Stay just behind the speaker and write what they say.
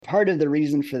part of the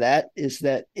reason for that is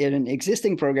that in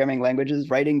existing programming languages,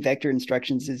 writing vector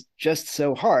instructions is just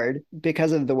so hard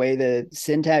because of the way the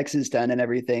syntax is done and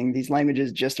everything. These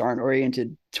languages just aren't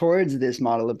oriented towards this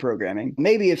model of programming.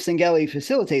 Maybe if Singeli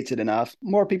facilitates it enough,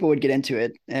 more people would get into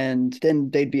it, and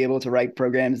then they'd be able to write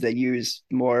programs that use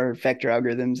more vector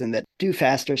algorithms and that do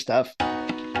faster stuff.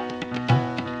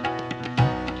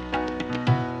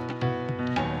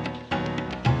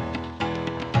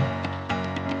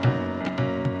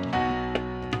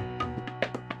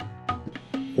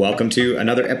 Welcome to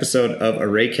another episode of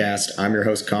ArrayCast. I'm your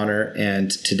host, Connor, and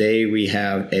today we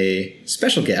have a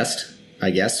special guest,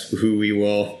 I guess, who we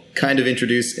will kind of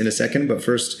introduce in a second. But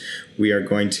first, we are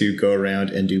going to go around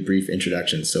and do brief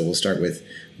introductions. So we'll start with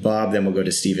Bob, then we'll go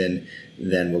to Stephen,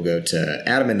 then we'll go to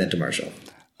Adam, and then to Marshall.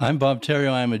 I'm Bob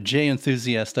Terrio. I'm a J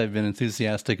enthusiast. I've been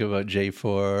enthusiastic about J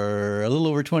for a little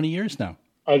over 20 years now.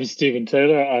 I'm Stephen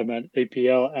Taylor. I'm an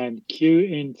APL and Q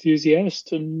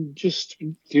enthusiast and just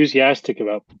enthusiastic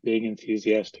about being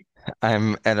enthusiastic.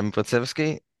 I'm Adam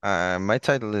Potsevsky. My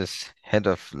title is Head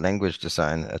of Language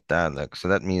Design at Dialog, so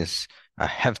that means I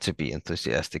have to be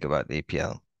enthusiastic about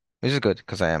APL, which is good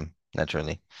because I am,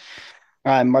 naturally.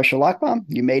 I'm Marshall Lockbaum.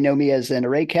 You may know me as an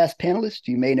ArrayCast panelist.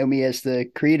 You may know me as the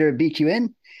creator of BQN.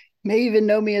 You may even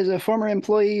know me as a former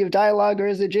employee of Dialog or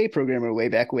as a J programmer way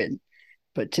back when.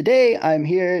 But today I'm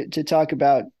here to talk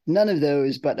about none of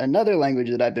those, but another language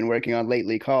that I've been working on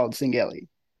lately called Singeli.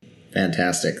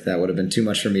 Fantastic. That would have been too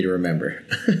much for me to remember.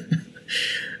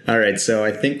 All right, so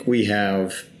I think we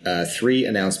have three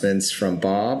announcements from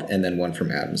Bob and then one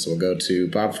from Adam. So we'll go to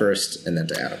Bob first and then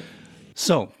to Adam.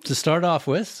 So to start off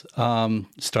with,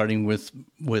 starting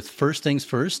with first things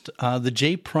first, the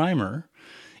J primer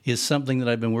is something that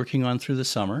I've been working on through the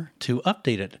summer to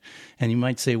update it. And you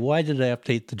might say, why did I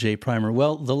update the J primer?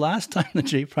 Well, the last time the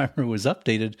J primer was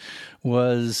updated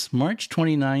was March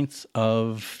 29th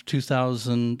of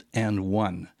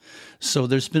 2001. So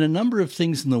there's been a number of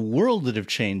things in the world that have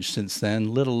changed since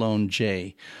then, let alone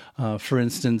J. For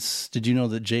instance, did you know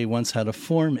that J once had a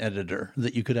form editor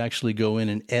that you could actually go in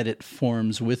and edit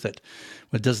forms with it?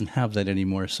 Well, it doesn't have that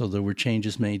anymore, so there were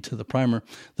changes made to the primer.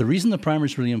 The reason the primer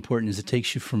is really important is it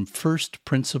takes you from first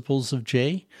principles of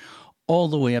J all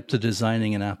the way up to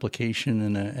designing an application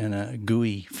in a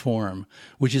GUI form,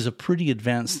 which is a pretty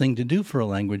advanced thing to do for a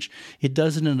language. It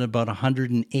does it in about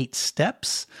 108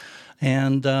 steps,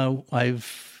 and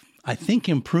I've, I think,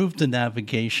 improved the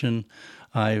navigation.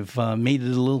 I've made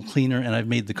it a little cleaner, and I've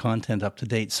made the content up to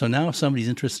date. So now if somebody's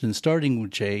interested in starting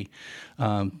with J,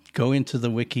 go into the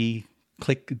wiki,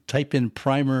 type in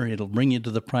primer, it'll bring you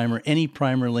to the primer. Any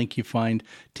primer link you find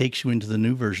takes you into the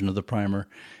new version of the primer,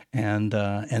 and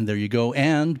there you go.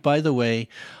 And by the way,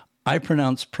 I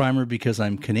pronounce primer because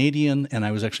I'm Canadian, and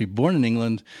I was actually born in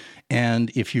England.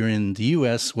 And if you're in the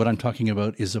U.S., what I'm talking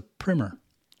about is a primer.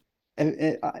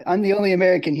 I'm the only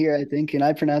American here, I think, and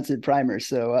I pronounce it primer.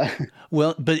 So,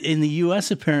 well, but in the U.S.,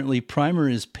 apparently, primer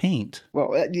is paint.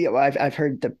 Well, I've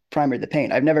heard the primer, the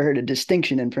paint. I've never heard a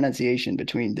distinction in pronunciation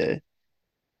between the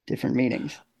different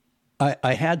meanings.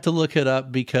 I had to look it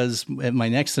up because my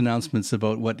next announcement's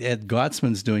about what Ed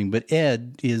Gottsman's doing, but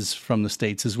Ed is from the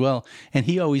States as well, and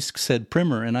he always said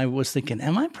primer, and I was thinking,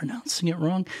 am I pronouncing it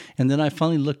wrong? And then I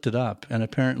finally looked it up, and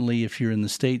apparently if you're in the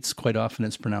States, quite often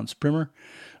it's pronounced primer,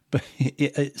 but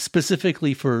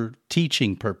specifically for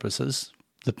teaching purposes,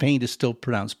 the paint is still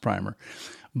pronounced primer.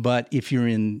 But if you're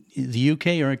in the UK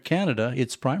or Canada,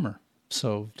 it's primer.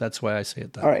 So that's why I say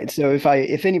it that way. All right. So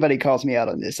if anybody calls me out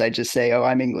on this, I just say, oh,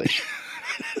 I'm English.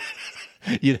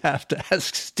 You'd have to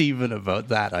ask Stephen about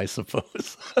that, I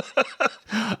suppose.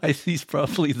 He's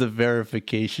probably the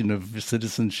verification of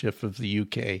citizenship of the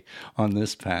UK on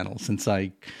this panel, since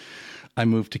I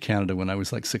moved to Canada when I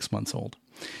was like 6 months old.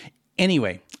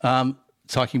 Anyway,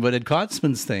 talking about Ed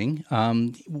Gottsman's thing, I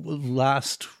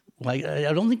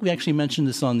don't think we actually mentioned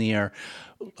this on the air.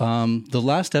 The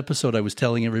last episode, I was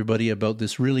telling everybody about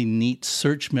this really neat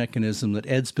search mechanism that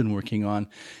Ed's been working on,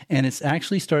 and it's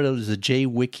actually started out as a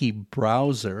JWiki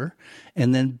browser,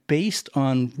 and then based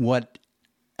on what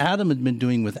Adam had been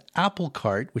doing with Apple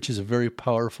Cart, which is a very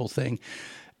powerful thing,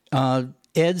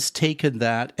 Ed's taken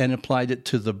that and applied it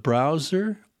to the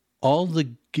browser, all the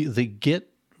Git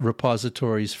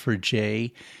repositories for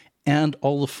J, and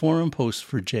all the forum posts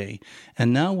for J.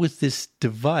 And now with this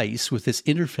device, with this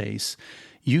interface,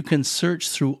 you can search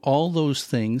through all those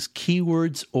things,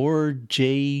 keywords or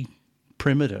J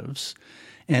primitives.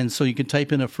 And so you can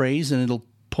type in a phrase and it'll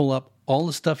pull up all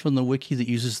the stuff on the wiki that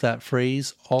uses that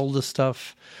phrase, all the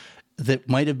stuff that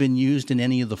might have been used in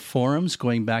any of the forums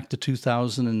going back to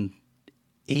 2008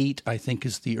 8, I think,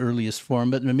 is the earliest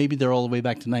form, but maybe they're all the way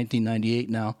back to 1998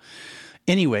 now.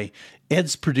 Anyway,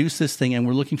 Ed's produced this thing, and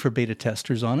we're looking for beta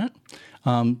testers on it.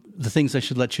 The things I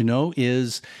should let you know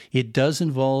is it does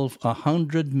involve a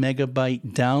 100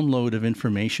 megabyte download of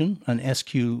information, an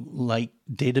SQLite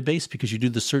database, because you do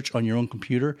the search on your own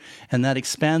computer, and that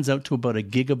expands out to about a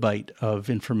gigabyte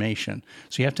of information.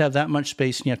 So you have to have that much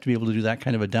space, and you have to be able to do that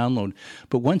kind of a download.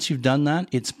 But once you've done that,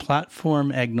 it's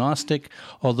platform agnostic,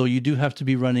 although you do have to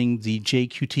be running the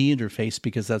JQT interface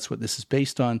because that's what this is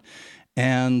based on.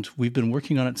 And we've been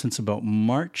working on it since about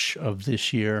March of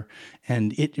this year,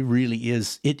 and it really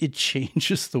is, it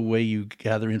changes the way you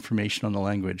gather information on the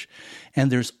language.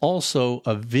 And there's also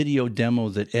a video demo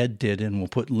that Ed did, and we'll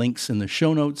put links in the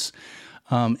show notes,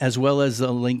 as well as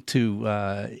a link to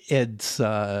Ed's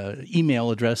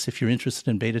email address if you're interested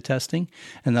in beta testing,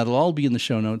 and that'll all be in the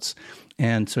show notes.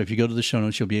 And so if you go to the show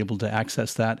notes, you'll be able to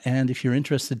access that. And if you're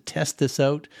interested, test this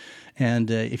out.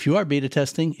 And if you are beta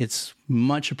testing, it's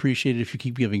much appreciated if you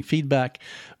keep giving feedback.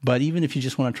 But even if you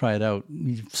just want to try it out,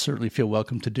 you certainly feel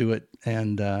welcome to do it.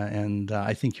 And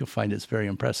I think you'll find it's a very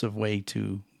impressive way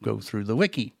to go through the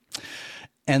wiki.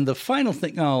 And the final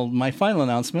thing, my final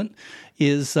announcement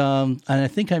is, and I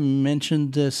think I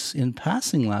mentioned this in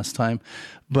passing last time,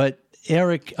 but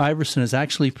Eric Iverson has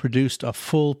actually produced a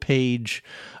full-page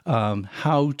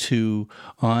how-to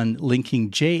on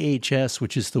linking JHS,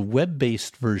 which is the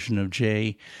web-based version of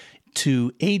J,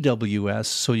 to AWS.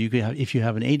 So you can have, if you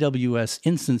have an AWS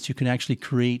instance, you can actually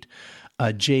create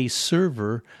a J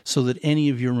server so that any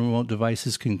of your remote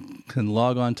devices can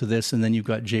log on to this, and then you've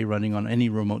got J running on any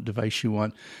remote device you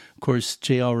want. Of course,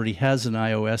 J already has an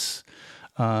iOS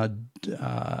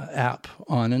app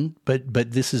on it,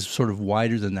 but this is sort of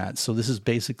wider than that. So this is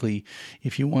basically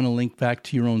if you want to link back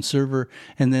to your own server,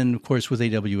 and then of course with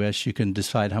AWS you can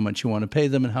decide how much you want to pay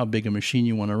them and how big a machine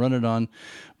you want to run it on.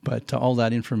 But all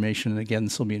that information, and again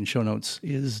this will be in show notes,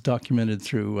 is documented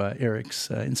through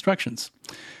Eric's instructions.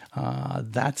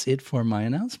 That's it for my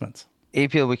announcements.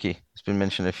 APL Wiki has been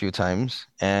mentioned a few times,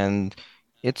 and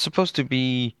it's supposed to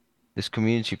be this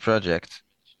community project.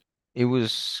 It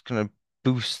was kind of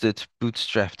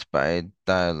bootstrapped by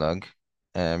Dialog,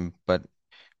 but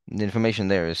the information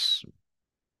there is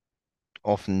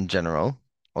often general,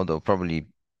 although probably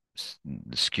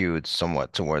skewed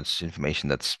somewhat towards information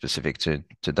that's specific to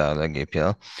Dialog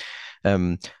APL.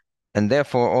 And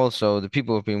therefore, also, the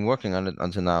people who've been working on it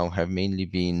until now have mainly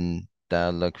been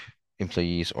Dialog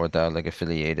employees or Dialog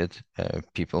affiliated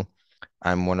people.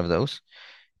 I'm one of those.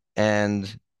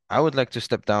 And I would like to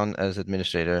step down as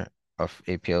administrator of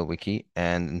APL Wiki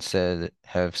and instead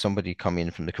have somebody come in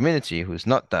from the community who's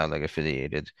not Dialog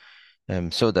affiliated,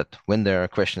 so that when there are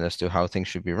questions as to how things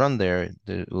should be run there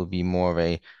will be more of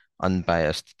a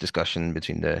unbiased discussion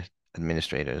between the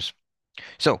administrators.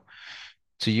 So,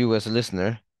 to you as a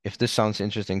listener, if this sounds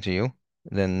interesting to you,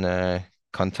 then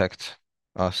contact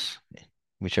us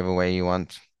whichever way you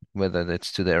want, whether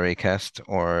it's to the Arraycast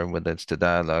or whether it's to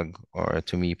Dialog or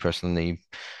to me personally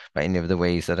by any of the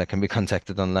ways that I can be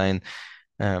contacted online.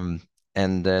 And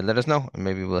let us know.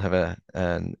 Maybe we'll have a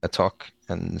talk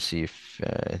and see if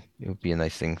it would be a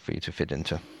nice thing for you to fit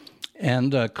into.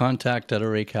 And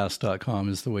contact@arraycast.com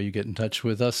is the way you get in touch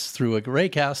with us through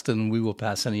Arraycast, and we will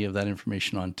pass any of that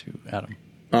information on to Adam.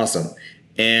 Awesome.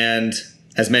 And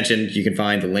as mentioned, you can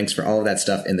find the links for all of that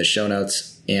stuff in the show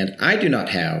notes. And I do not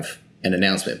have an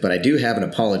announcement, but I do have an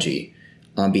apology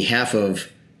on behalf of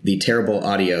the terrible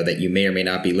audio that you may or may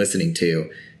not be listening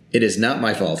to. It is not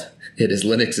my fault. It is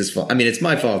Linux's fault. I mean, it's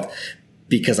my fault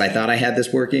because I thought I had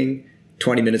this working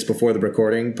 20 minutes before the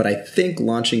recording, but I think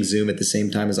launching Zoom at the same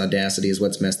time as Audacity is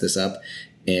what's messed this up.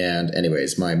 And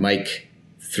anyways, my mic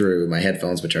through my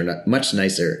headphones, which are much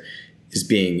nicer, is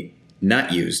being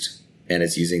not used, and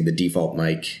it's using the default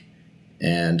mic.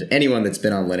 And anyone that's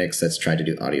been on Linux that's tried to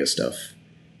do audio stuff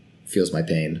feels my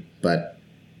pain. But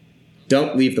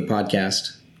don't leave the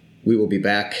podcast. We will be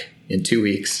back in 2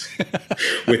 weeks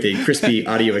with a crispy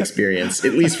audio experience,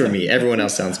 at least for me. Everyone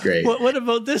else sounds great. What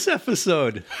about this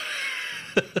episode?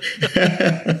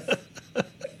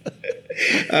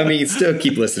 I mean, still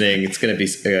keep listening. It's going to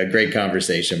be a great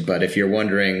conversation. But if you're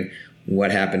wondering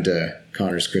what happened to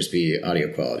Connor's crispy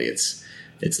audio quality, it's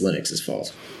Linux's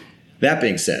fault. That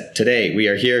being said, today we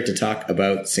are here to talk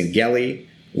about Singeli,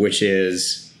 which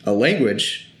is a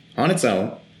language on its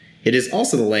own. It is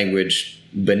also the language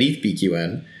beneath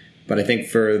BQN, but I think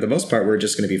for the most part, we're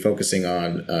just going to be focusing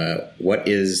on what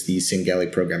is the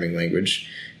Singeli programming language.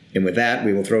 And with that,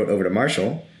 we will throw it over to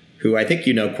Marshall, who I think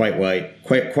you know quite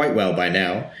well by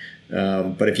now.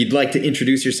 But if you'd like to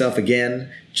introduce yourself again,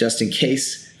 just in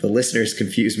case the listeners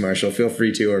confused, Marshall, feel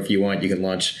free to, or if you want, you can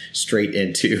launch straight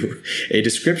into a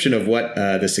description of what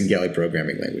the Singeli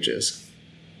programming language is.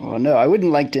 Well, no, I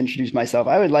wouldn't like to introduce myself.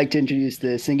 I would like to introduce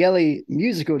the Singeli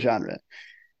musical genre,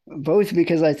 both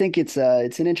because I think it's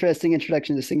an interesting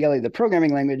introduction to Singeli, the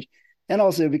programming language, and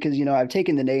also because I've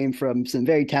taken the name from some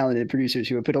very talented producers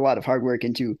who have put a lot of hard work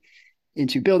into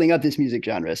building up this music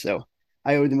genre. So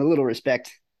I owe them a little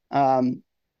respect.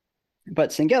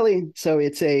 But Singeli, so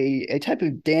it's a type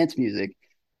of dance music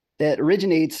that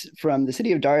originates from the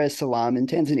city of Dar es Salaam in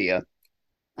Tanzania.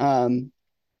 Um,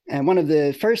 and one of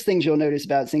the first things you'll notice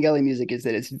about Singeli music is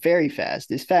that it's very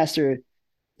fast. It's faster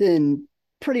than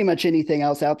pretty much anything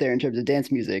else out there in terms of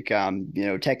dance music,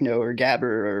 techno or gabber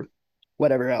or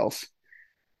whatever else.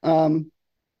 Um,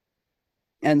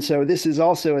 and so this is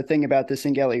also a thing about the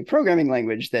Singeli programming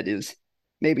language that is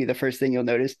maybe the first thing you'll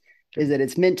notice is that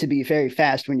it's meant to be very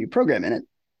fast when you program in it.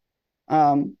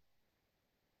 Um,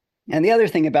 and the other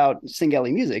thing about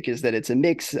Singeli music is that it's a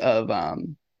mix of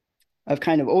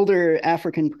kind of older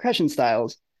African percussion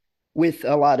styles with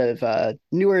a lot of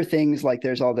newer things, like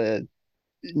there's all the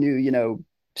new,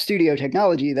 studio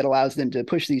technology that allows them to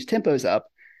push these tempos up.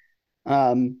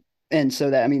 And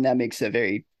so that makes a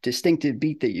very distinctive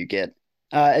beat that you get,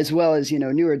 as well as,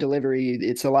 newer delivery.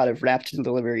 It's a lot of rapped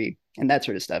delivery and that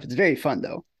sort of stuff. It's very fun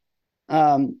though.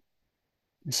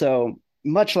 So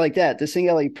much like that, the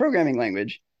Singeli programming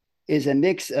language is a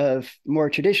mix of more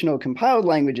traditional compiled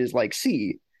languages like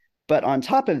C, but on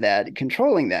top of that,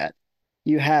 controlling that,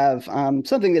 you have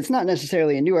something that's not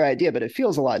necessarily a newer idea, but it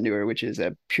feels a lot newer, which is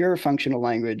a pure functional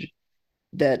language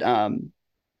that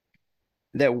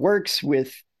that works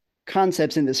with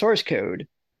concepts in the source code.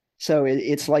 So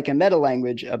it's like a meta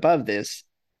language above this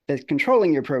that's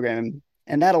controlling your program,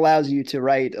 and that allows you to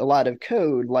write a lot of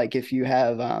code. Like if you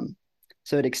have,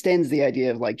 so it extends the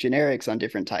idea of like generics on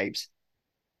different types,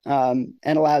 and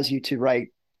allows you to write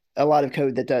a lot of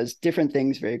code that does different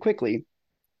things very quickly,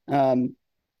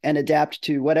 and adapt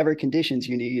to whatever conditions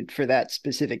you need for that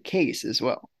specific case as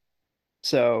well.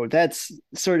 So that's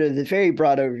sort of the very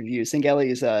broad overview. Singeli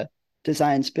is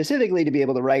designed specifically to be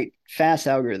able to write fast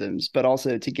algorithms, but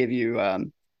also to give you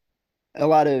a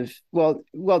lot of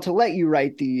to let you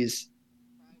write these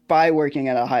by working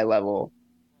at a high level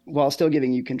while still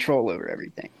giving you control over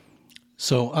everything.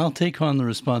 So I'll take on the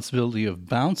responsibility of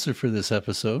bouncer for this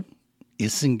episode.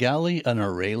 Is Singeli an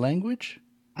array language?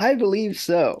 I believe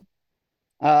so.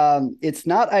 It's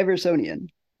not Iversonian.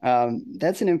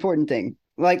 That's an important thing.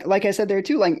 Like I said, there are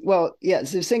two so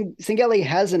Singeli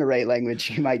has an array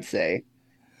language, you might say.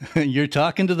 You're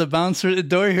talking to the bouncer at the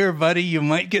door here, buddy. You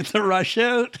might get to rush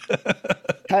out.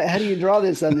 How do you draw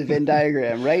this on the Venn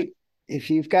diagram, right? If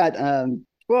you've got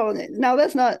now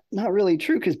that's not really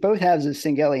true because both halves of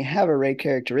Singeli have array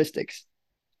characteristics.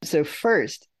 So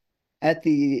first, at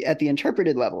the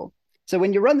interpreted level, so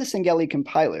when you run the Singeli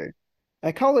compiler,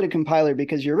 I call it a compiler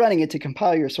because you're running it to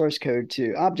compile your source code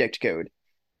to object code,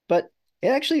 but it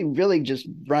actually really just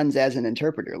runs as an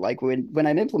interpreter. Like when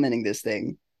I'm implementing this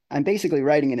thing, I'm basically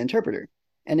writing an interpreter.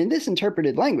 And in this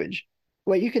interpreted language,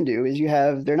 what you can do is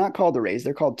they're not called arrays,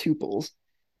 they're called tuples.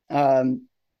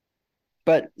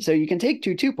 But so you can take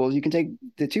two tuples, you can take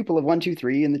the tuple of 1, 2,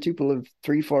 3 and the tuple of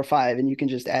 3, 4, 5, and you can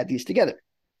just add these together.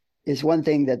 Is one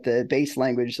thing that the base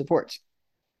language supports,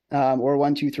 or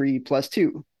 1, 2, 3 plus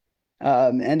 2.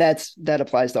 And that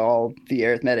applies to all the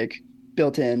arithmetic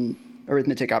built-in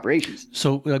arithmetic operations.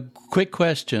 So a quick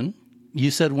question.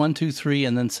 You said 1, 2, 3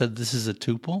 and then said this is a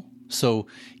tuple. So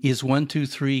is 1, 2,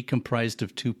 3 comprised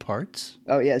of two parts?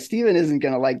 Oh yeah, Stephen isn't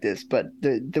going to like this, but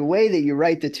the way that you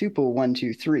write the tuple 1,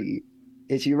 2, 3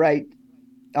 is you write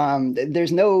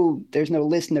there's no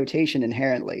list notation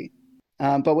inherently.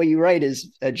 But what you write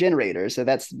is a generator. So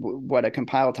that's what a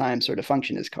compile time sort of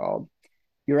function is called.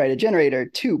 You write a generator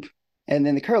tup, and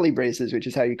then the curly braces, which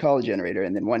is how you call a generator,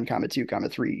 and then 1, 2,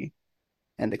 3,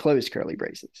 and the closed curly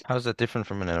braces. How is that different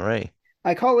from an array?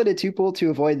 I call it a tuple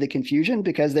to avoid the confusion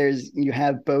because you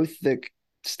have both the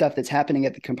stuff that's happening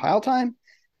at the compile time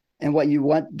and what you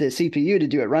want the CPU to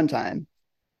do at runtime.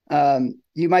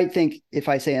 You might think if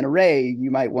I say an array, you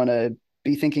might want to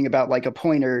be thinking about like a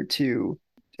pointer to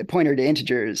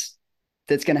integers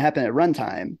that's going to happen at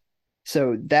runtime.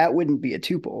 So that wouldn't be a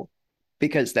tuple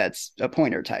because that's a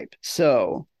pointer type.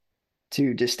 So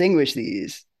to distinguish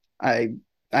these, I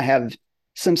have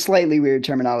some slightly weird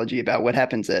terminology about what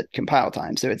happens at compile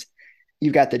time. So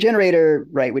you've got the generator,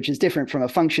 right, which is different from a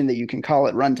function that you can call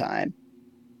at runtime.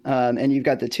 And you've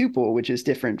got the tuple, which is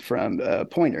different from a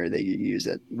pointer that you use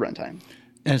at runtime.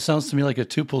 And it sounds to me like a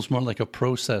tuple is more like a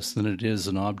process than it is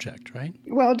an object, right?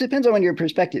 Well, it depends on what your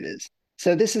perspective is.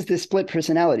 So this is this split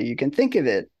personality. You can think of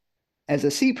it as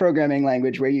a C programming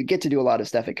language where you get to do a lot of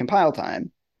stuff at compile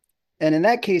time. And in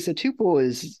that case, a tuple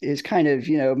is kind of,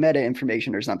 meta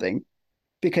information or something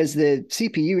because the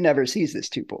CPU never sees this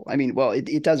tuple. I mean, well,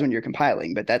 it does when you're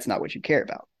compiling, but that's not what you care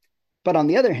about. But on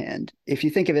the other hand, if you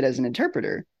think of it as an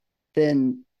interpreter,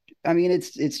 then I mean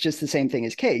it's just the same thing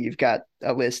as K. You've got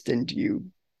a list and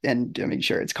I mean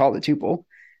sure it's called a tuple,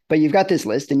 but you've got this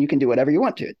list and you can do whatever you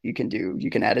want to it. You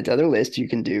can add it to other lists. You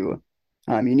can do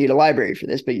you need a library for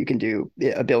this, but you can do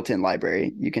a built-in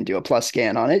library. You can do a plus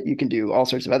scan on it. You can do all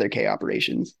sorts of other K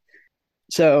operations.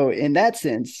 So in that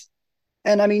sense,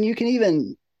 and I mean you can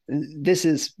even this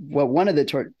is what one of the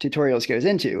tutorials goes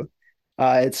into.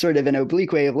 It's sort of an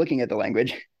oblique way of looking at the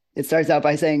language. It starts out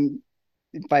by saying,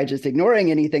 by just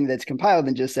ignoring anything that's compiled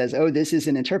and just says, oh, this is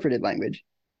an interpreted language.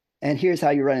 And here's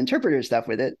how you run interpreter stuff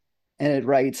with it. And it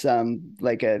writes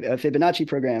like a Fibonacci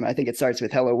program. I think it starts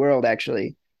with hello world,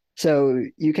 actually. So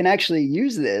you can actually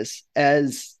use this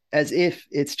as if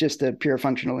it's just a pure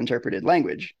functional interpreted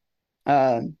language.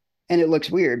 And it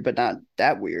looks weird, but not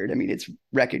that weird. I mean, it's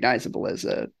recognizable as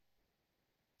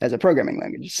a programming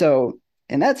language. So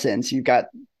in that sense, you've got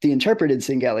the interpreted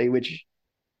Singeli, which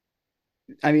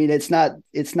I mean, it's not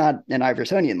an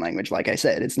Iversonian language, like I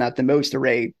said. It's not the most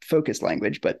array focused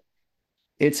language, but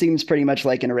it seems pretty much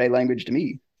like an array language to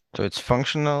me. So it's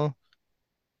functional,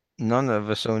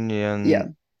 non-Iversonian Yeah,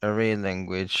 array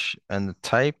language, and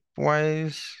type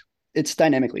wise, it's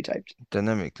dynamically typed.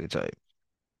 dynamically typed.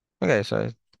 Okay, so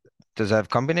does it have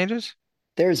combinators?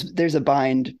 There's a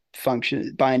bind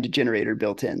function, bind generator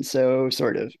built in, so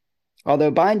sort of.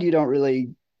 Although bind you don't really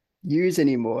use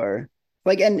anymore.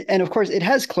 Like and of course it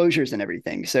has closures and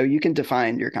everything, so you can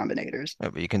define your combinators. Yeah,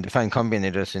 but you can define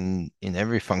combinators in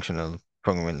every functional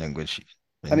programming language.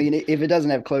 I mean, if it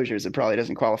doesn't have closures, it probably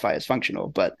doesn't qualify as functional,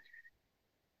 but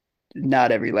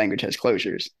not every language has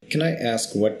closures. Can I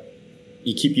ask what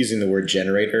you keep using the word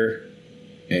generator,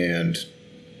 and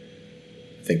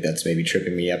I think that's maybe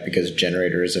tripping me up because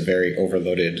generator is a very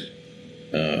overloaded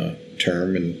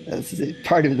term and that's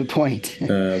part of the point.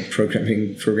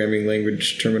 programming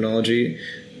language terminology.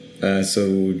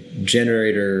 So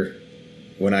generator,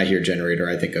 when I hear generator,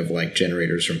 I think of like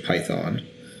generators from Python,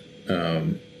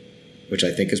 which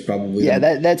I think is probably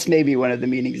that's maybe one of the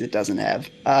meanings it doesn't have,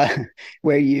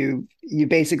 where you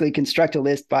basically construct a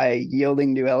list by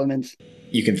yielding new elements.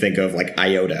 You can think of like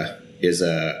iota is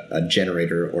a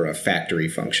generator or a factory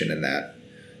function in that.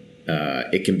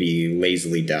 It can be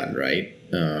lazily done, right?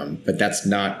 But that's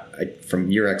not,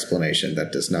 from your explanation,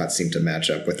 that does not seem to match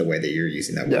up with the way that you're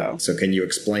using that word. No. So can you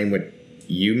explain what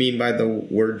you mean by the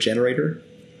word generator?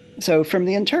 So from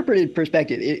the interpreted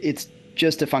perspective, it's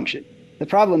just a function. The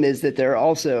problem is that there are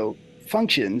also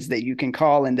functions that you can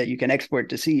call and that you can export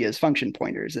to C as function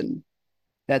pointers and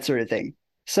that sort of thing.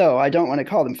 So I don't want to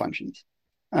call them functions.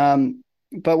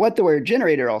 But what the word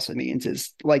generator also means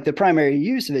is like the primary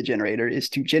use of a generator is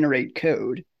to generate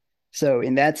code. So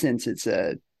in that sense, it's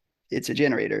a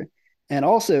generator. And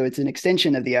also it's an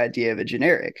extension of the idea of a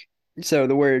generic. So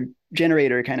the word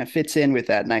generator kind of fits in with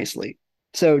that nicely.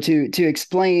 So to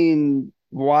explain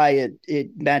why it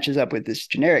matches up with this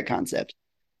generic concept.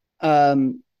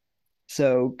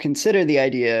 So consider the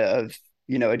idea of,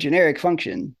 a generic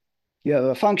function. You have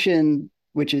a function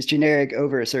which is generic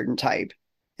over a certain type.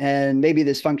 And maybe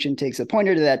this function takes a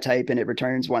pointer to that type and it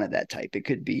returns one of that type. It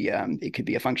could be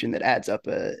a function that adds up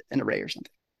an array or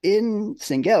something. In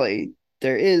Singeli,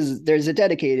 there's a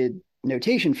dedicated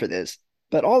notation for this,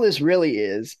 but all this really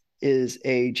is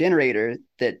a generator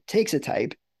that takes a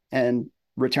type and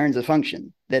returns a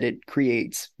function that it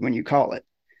creates when you call it.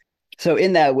 So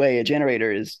in that way, a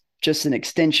generator is just an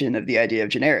extension of the idea of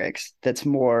generics that's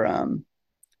more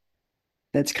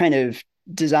that's kind of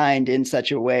designed in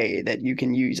such a way that you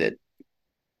can use it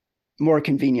more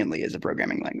conveniently as a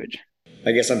programming language.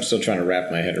 I guess I'm still trying to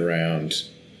wrap my head around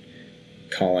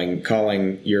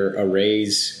calling your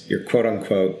arrays, your quote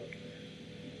unquote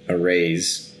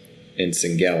arrays in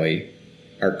Singeli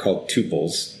are called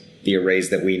tuples, the arrays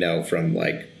that we know from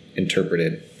like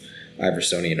interpreted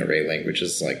Iversonian array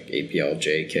languages like APL,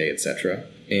 JK, etc.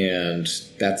 And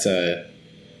that's a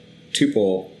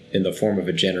tuple in the form of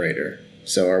a generator.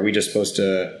 So are we just supposed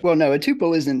to? Well, no, a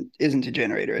tuple isn't a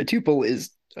generator. A tuple is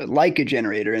like a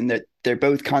generator in that they're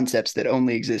both concepts that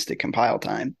only exist at compile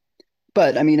time.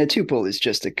 But I mean, a tuple is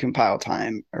just a compile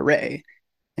time array,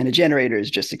 and a generator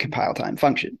is just a compile time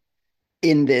function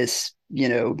in this,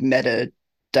 meta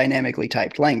dynamically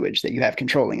typed language that you have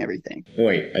controlling everything.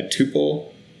 Wait, a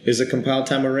tuple is a compile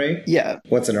time array? Yeah.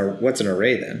 What's an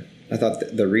array then? I thought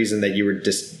the reason that you were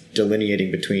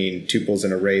delineating between tuples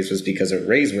and arrays was because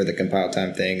arrays were the compile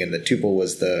time thing and the tuple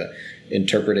was the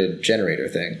interpreted generator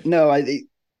thing. No,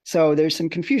 so there's some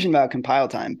confusion about compile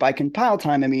time. By compile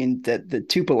time, I mean that the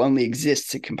tuple only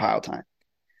exists at compile time.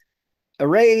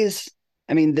 Arrays,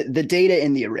 I mean the data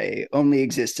in the array only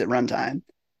exists at runtime.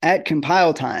 At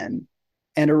compile time,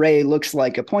 an array looks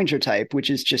like a pointer type, which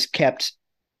is just kept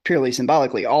purely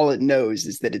symbolically. All it knows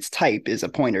is that its type is a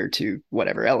pointer to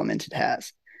whatever element it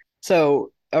has.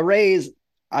 So arrays,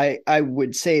 I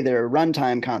would say they're a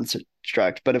runtime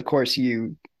construct, but of course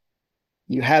you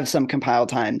have some compile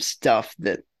time stuff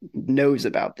that knows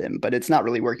about them, but it's not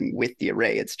really working with the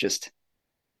array.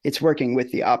 It's working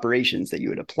with the operations that you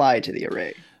would apply to the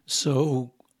array.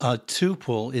 So a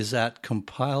tuple is at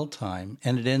compile time,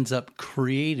 and it ends up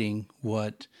creating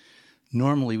what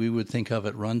normally we would think of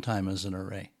at runtime as an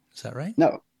array. Is that right?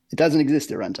 No, it doesn't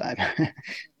exist at runtime.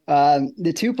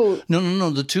 The tuple... No.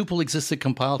 The tuple exists at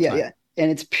compile time. Yeah.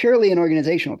 And it's purely an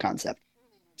organizational concept.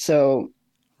 So,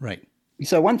 right.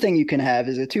 So one thing you can have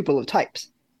is a tuple of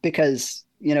types, because,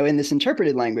 in this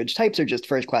interpreted language, types are just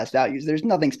first-class values. There's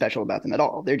nothing special about them at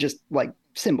all. They're just like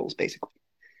symbols, basically.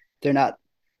 They're not...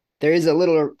 There is a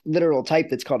literal type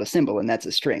that's called a symbol, and that's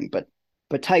a string, but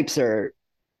types are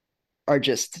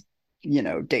just,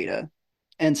 data.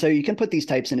 And so you can put these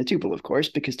types in a tuple, of course,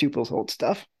 because tuples hold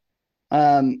stuff.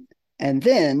 And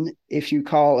then if you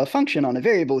call a function on a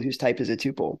variable whose type is a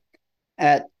tuple,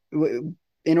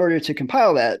 in order to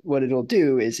compile that, what it'll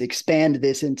do is expand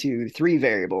this into 3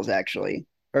 variables, actually.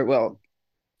 Or, well,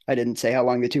 I didn't say how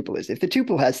long the tuple is. If the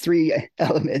tuple has 3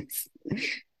 elements,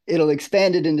 it'll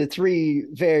expand it into 3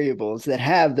 variables that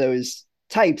have those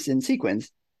types in sequence.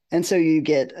 And so you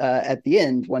get, at the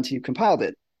end, once you've compiled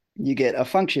it, you get a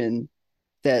function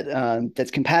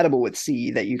that's compatible with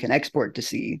C that you can export to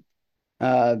C,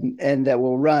 and that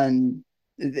will run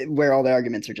where all the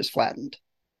arguments are just flattened.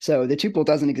 So the tuple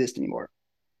doesn't exist anymore.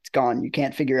 It's gone. You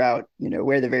can't figure out,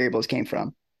 where the variables came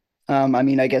from.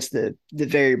 I guess the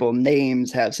variable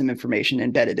names have some information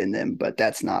embedded in them, but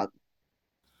that's not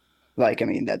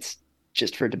that's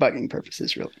just for debugging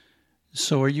purposes, really.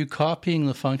 So are you copying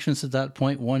the functions at that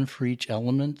point, one for each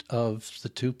element of the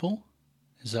tuple?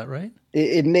 Is that right?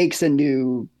 It makes a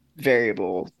new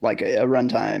variable, like a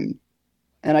runtime.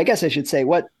 And I guess I should say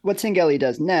what Singeli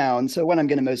does now, and so what I'm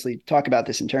going to mostly talk about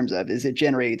this in terms of, is it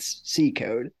generates C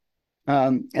code.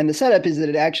 And the setup is that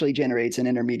it actually generates an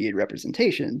intermediate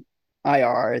representation,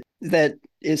 IR, that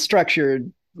is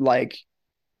structured like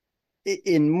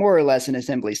in more or less an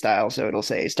assembly style. So it'll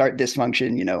say, start this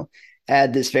function,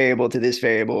 add this variable to this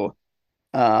variable,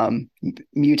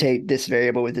 mutate this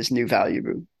variable with this new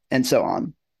value, and so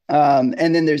on.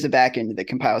 And then there's a backend that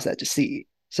compiles that to C.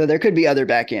 So there could be other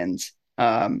backends.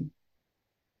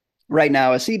 Right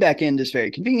now, a C backend is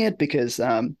very convenient because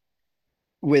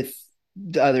with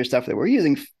the other stuff that we're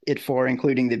using it for,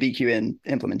 including the BQN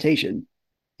implementation,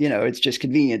 it's just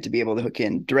convenient to be able to hook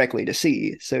in directly to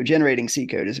C. So generating C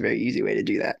code is a very easy way to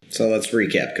do that. So let's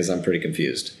recap, because I'm pretty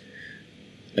confused.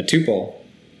 A tuple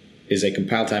is a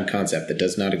compile time concept that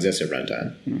does not exist at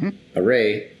runtime. Mm-hmm.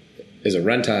 Array is a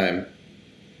runtime.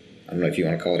 I don't know if you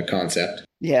want to call it a concept.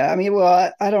 Yeah,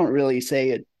 well, I don't really say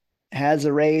it has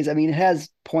arrays. It has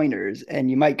pointers, and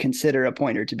you might consider a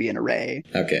pointer to be an array.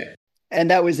 Okay.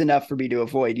 And that was enough for me to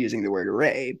avoid using the word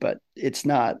array, but it's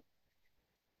not.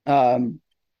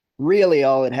 Really,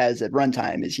 all it has at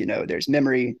runtime is, there's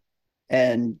memory,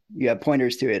 and you have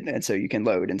pointers to it, and so you can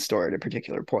load and store at a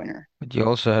particular pointer. But you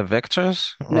also have vectors?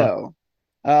 No.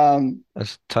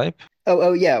 As type?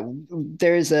 Oh, yeah.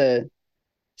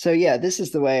 So yeah, this is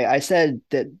the way I said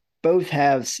that both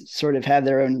halves sort of have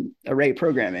their own array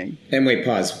programming. And wait,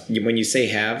 pause. When you say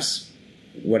halves,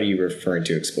 what are you referring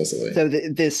to explicitly? So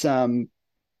this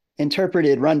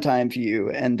interpreted runtime view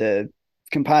and the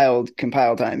compile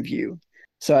time view.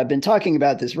 So I've been talking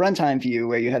about this runtime view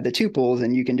where you have the tuples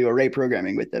and you can do array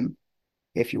programming with them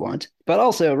if you want. But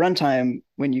also runtime,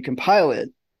 when you compile it,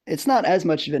 it's not as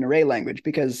much of an array language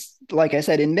because, like I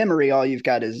said, in memory, all you've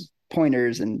got is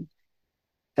pointers and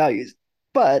values.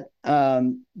 But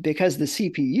because the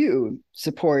CPU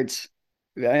supports,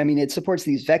 it supports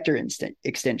these vector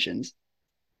extensions,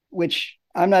 which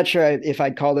I'm not sure if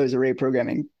I'd call those array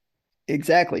programming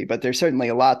exactly, but there's certainly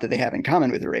a lot that they have in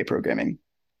common with array programming.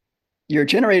 Your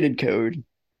generated code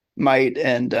might,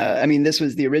 and this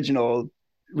was the original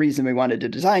reason we wanted to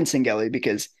design Singeli,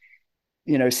 because,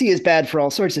 C is bad for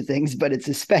all sorts of things, but it's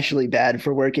especially bad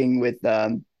for working with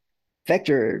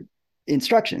vector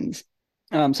instructions.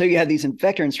 So you have these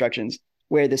vector instructions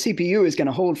where the CPU is going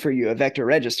to hold for you a vector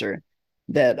register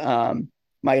that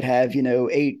might have,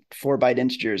 8 4-byte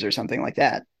integers or something like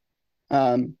that.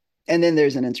 And then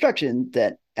there's an instruction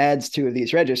that adds two of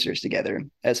these registers together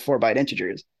as 4-byte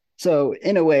integers. So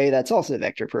in a way, that's also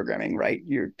vector programming, right?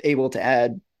 You're able to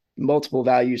add multiple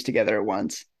values together at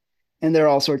once. And there are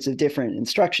all sorts of different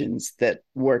instructions that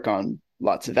work on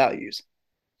lots of values.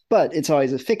 But it's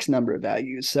always a fixed number of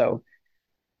values. So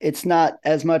it's not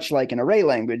as much like an array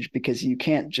language because you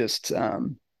can't just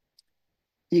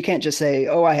say,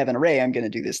 oh, I have an array, I'm going to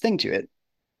do this thing to it.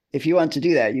 If you want to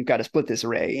do that, you've got to split this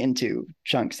array into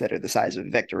chunks that are the size of a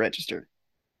vector register.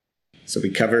 So we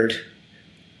covered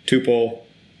tuple,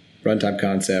 runtime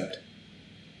concept,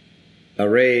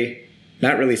 array,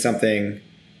 not really something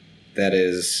that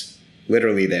is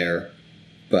literally there,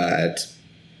 but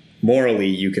morally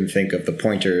you can think of the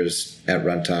pointers at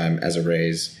runtime as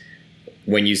arrays.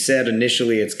 When you said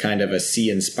initially it's kind of a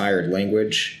C-inspired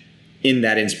language, in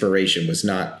that inspiration was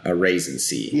not arrays in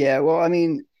C. Yeah, well, I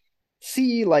mean,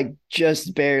 C like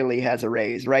just barely has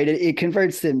arrays, right? It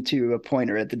converts them to a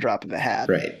pointer at the drop of a hat.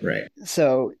 Right.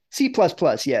 So C++,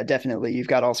 yeah, definitely. You've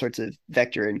got all sorts of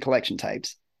vector and collection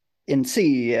types. In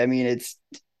C, I mean,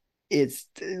 it's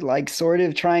like sort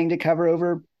of trying to cover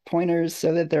over pointers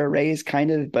so that they're arrays, kind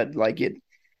of, but like it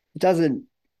doesn't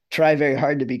try very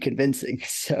hard to be convincing.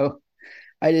 So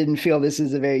I didn't feel this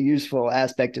is a very useful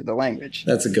aspect of the language.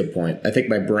 That's a good point. I think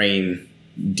my brain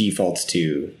defaults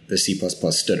to the C++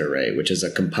 std array, which is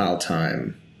a compile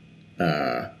time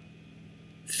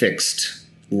fixed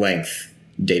length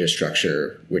data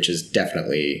structure, which is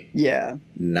definitely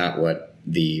not what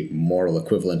the moral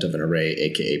equivalent of an array,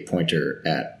 aka pointer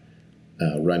at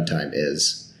runtime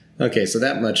is. Okay, so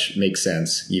that much makes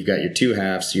sense. You've got your two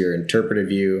halves, your interpretive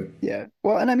view. Yeah.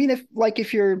 Well, and I mean,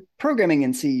 if you're programming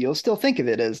in C, you'll still think of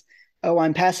it as, oh,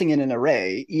 I'm passing in an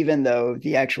array, even though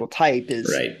the actual type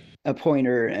is a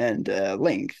pointer and a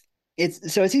length.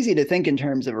 It's easy to think in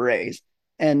terms of arrays.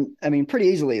 And I mean, pretty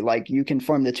easily, like you can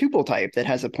form the tuple type that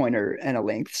has a pointer and a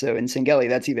length. So in Singeli,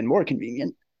 that's even more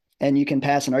convenient. And you can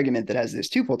pass an argument that has this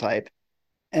tuple type.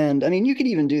 And I mean, you could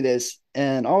even do this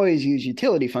and always use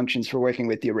utility functions for working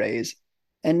with the arrays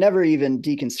and never even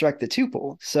deconstruct the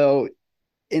tuple. So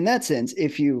in that sense,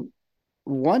 if you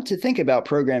want to think about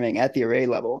programming at the array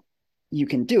level, you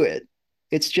can do it.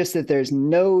 It's just that there's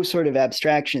no sort of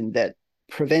abstraction that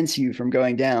prevents you from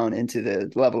going down into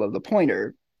the level of the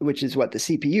pointer, which is what the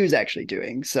CPU is actually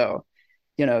doing. So,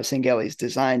 Singeli is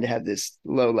designed to have this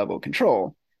low level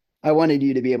control. I wanted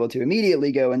you to be able to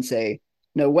immediately go and say,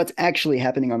 no, what's actually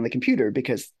happening on the computer,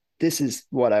 because this is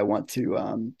what I want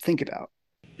to think about.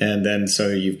 And then so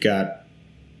you've got,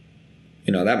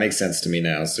 that makes sense to me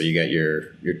now. So you got your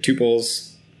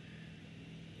tuples,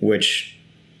 which,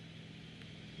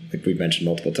 like we've mentioned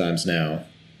multiple times now,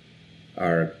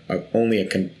 are only a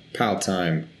compile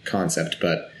time concept.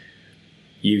 But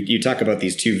you talk about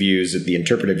these two views, the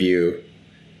interpretive view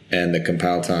and the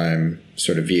compile time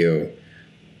sort of view.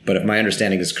 But if my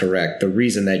understanding is correct, the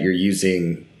reason that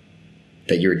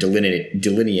you're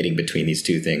delineating between these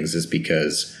two things is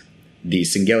because the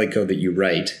Singeli code that you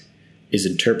write is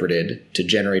interpreted to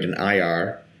generate an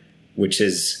IR, which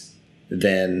is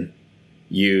then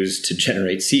used to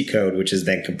generate C code, which is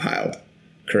then compiled.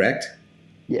 Correct?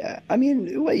 Yeah. I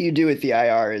mean, what you do with the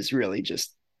IR is really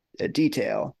just a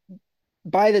detail.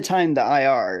 By the time the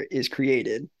IR is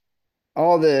created,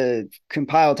 all the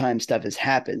compile time stuff has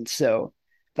happened. So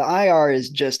the IR is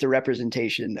just a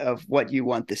representation of what you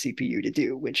want the CPU to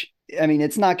do, which, I mean,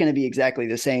 it's not going to be exactly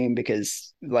the same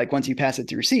because, like, once you pass it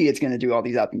through C, it's going to do all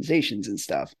these optimizations and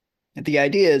stuff. And the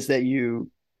idea is that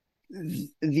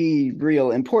the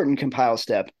real important compile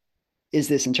step is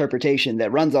this interpretation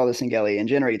that runs all the Singeli and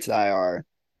generates the IR.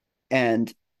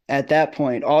 And at that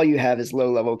point, all you have is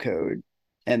low-level code,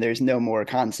 and there's no more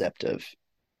concept of,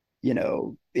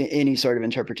 any sort of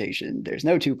interpretation. There's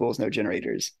no tuples, no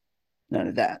generators. None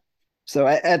of that. So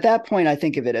at that point, I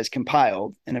think of it as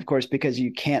compiled. And of course, because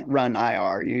you can't run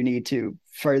IR, you need to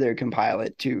further compile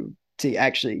it to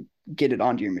actually get it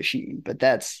onto your machine. But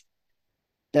that's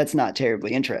not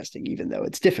terribly interesting, even though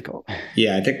it's difficult.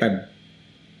 Yeah, I think my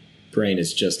brain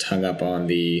is just hung up on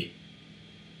the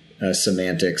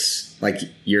semantics. Like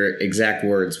your exact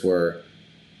words were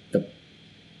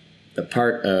the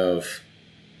part of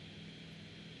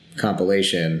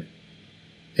compilation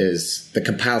is the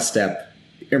compile step.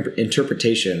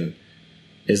 Interpretation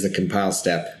is the compile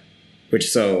step, which,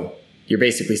 so you're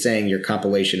basically saying your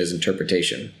compilation is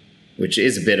interpretation, which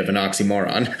is a bit of an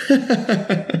oxymoron.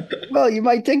 Well, you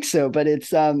might think so, but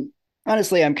it's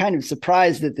honestly, I'm kind of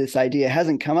surprised that this idea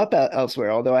hasn't come up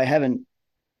elsewhere, although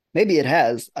maybe it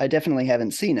has. I definitely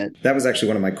haven't seen it. That was actually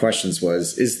one of my questions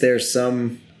is there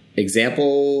some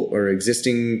example or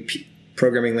existing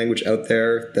programming language out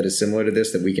there that is similar to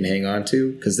this that we can hang on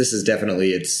to? Because this is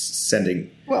definitely, it's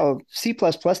sending. Well, C++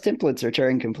 templates are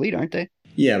Turing complete, aren't they?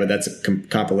 Yeah, but that's a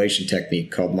compilation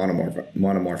technique called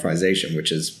monomorphization,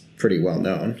 which is pretty well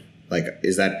known. Like,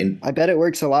 is that in? I bet it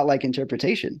works a lot like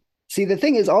interpretation. See, the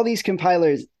thing is, all these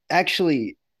compilers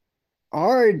actually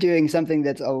are doing something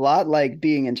that's a lot like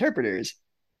being interpreters.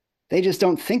 They just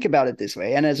don't think about it this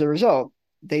way. And as a result,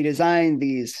 they design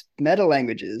these meta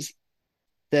languages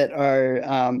that are,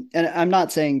 and I'm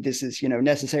not saying this is,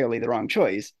 necessarily the wrong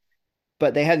choice,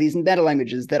 but they have these meta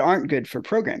languages that aren't good for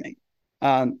programming.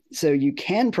 So you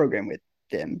can program with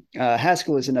them.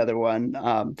 Haskell is another one.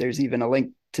 There's even a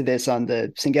link to this on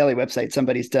the Singeli website.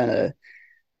 Somebody's done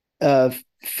a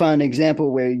fun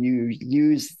example where you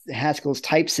use Haskell's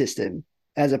type system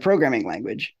as a programming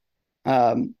language.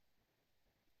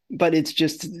 But it's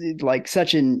just like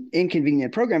such an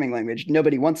inconvenient programming language.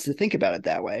 Nobody wants to think about it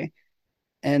that way.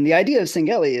 And the idea of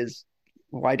Singeli is,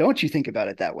 why don't you think about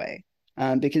it that way?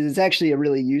 Because it's actually a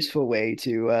really useful way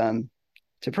to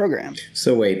program.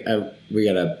 So wait, we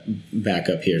gotta back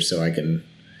up here so I can.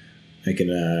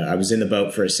 I was in the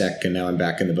boat for a sec, and now I'm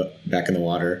back in the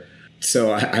water.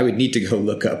 So I would need to go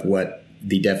look up what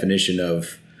the definition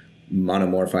of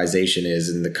monomorphization is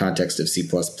in the context of C++.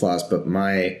 But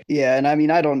and I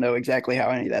mean, I don't know exactly how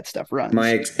any of that stuff runs.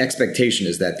 My expectation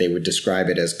is that they would describe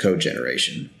it as code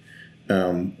generation,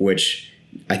 which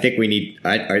I think we need,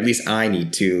 or at least I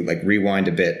need to like rewind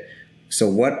a bit. So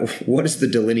what is the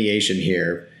delineation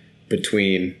here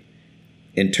between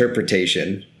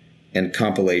interpretation and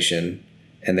compilation,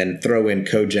 and then throw in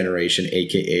code generation,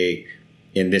 aka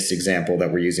in this example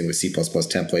that we're using with C++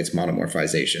 templates,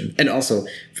 monomorphization? And also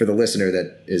for the listener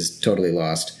that is totally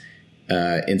lost,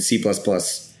 in C++,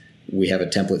 we have a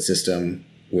template system,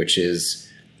 which is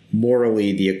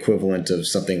morally the equivalent of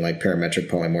something like parametric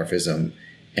polymorphism.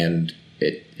 And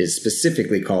it is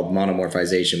specifically called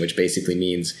monomorphization, which basically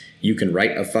means you can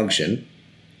write a function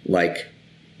like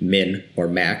min or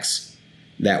max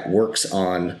that works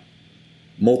on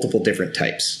multiple different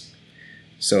types.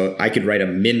 So I could write a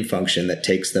min function that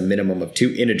takes the minimum of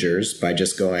 2 integers by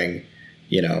just going,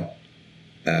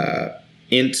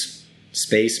 int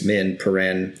space min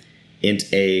paren int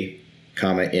a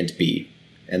comma int b.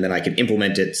 And then I can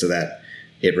implement it so that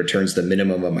it returns the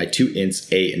minimum of my 2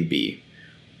 ints a and b.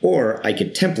 Or I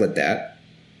could template that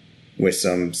with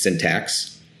some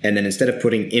syntax. And then instead of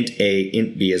putting int a,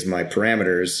 int b as my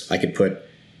parameters, I could put,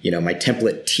 my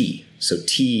template t. So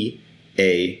t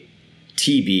a,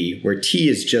 t b, where t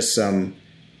is just some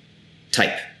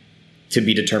type to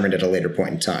be determined at a later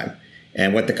point in time.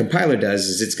 And what the compiler does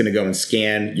is it's going to go and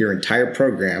scan your entire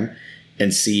program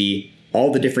and see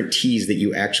all the different t's that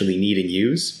you actually need and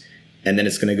use. And then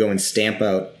it's going to go and stamp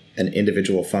out an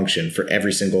individual function for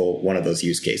every single one of those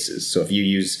use cases. So if you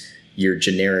use your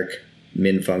generic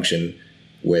min function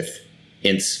with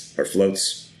ints or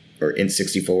floats or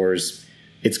int64s,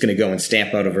 it's going to go and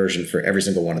stamp out a version for every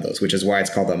single one of those, which is why it's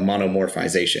called a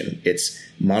monomorphization. It's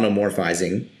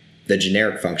monomorphizing the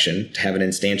generic function to have an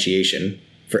instantiation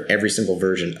for every single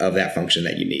version of that function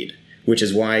that you need, which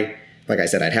is why, like I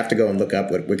said, I'd have to go and look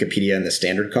up what Wikipedia and the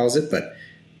standard calls it, but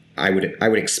I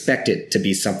would expect it to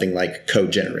be something like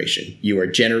code generation.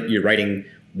 You're writing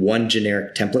one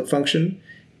generic template function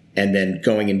and then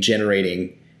going and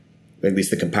generating, at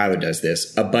least the compiler does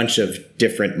this, a bunch of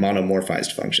different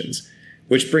monomorphized functions.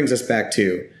 Which brings us back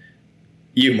to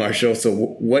you, Marshall. So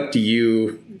what do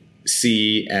you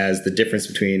see as the difference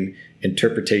between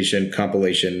interpretation,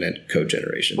 compilation, and code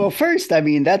generation? Well, first, I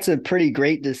mean, that's a pretty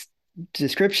great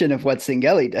description of what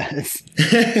Singeli does.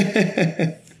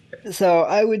 So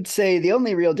I would say the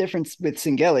only real difference with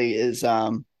Singeli is,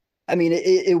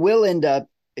 it will end up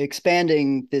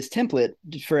expanding this template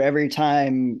for every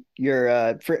time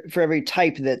for every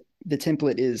type that the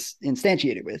template is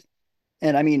instantiated with.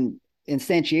 And I mean,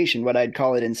 instantiation, what I'd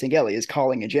call it in Singeli, is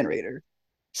calling a generator.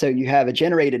 So you have a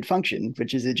generated function,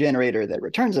 which is a generator that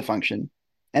returns a function.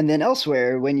 And then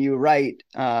elsewhere, when you write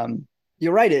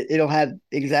it, it'll have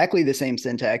exactly the same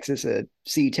syntax as a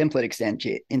C template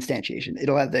instantiation.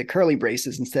 It'll have the curly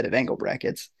braces instead of angle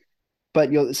brackets.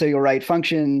 But you'll write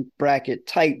function bracket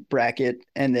type bracket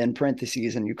and then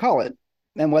parentheses and you call it.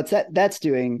 And what's that's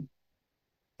doing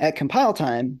at compile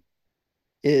time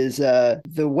is the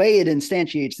way it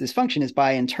instantiates this function is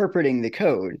by interpreting the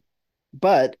code.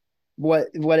 But what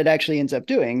it actually ends up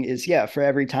doing is, for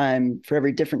every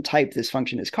different type this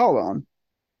function is called on,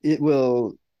 it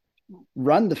will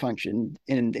run the function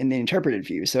in the interpreted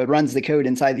view. So it runs the code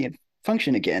inside the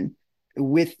function again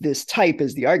with this type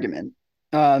as the argument.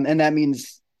 And that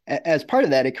means as part of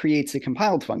that, it creates a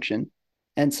compiled function.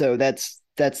 And so that's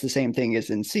the same thing as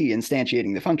in C,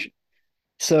 instantiating the function.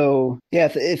 So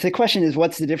yeah, if the question is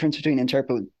what's the difference between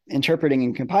interpreting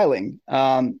and compiling,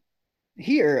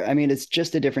 here, I mean, it's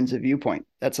just a difference of viewpoint.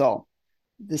 That's all.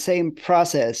 The same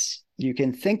process you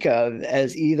can think of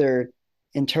as either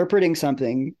interpreting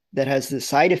something that has the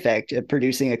side effect of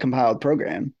producing a compiled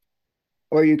program,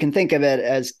 or you can think of it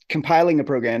as compiling a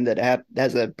program that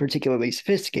has a particularly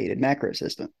sophisticated macro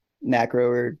system, macro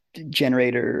or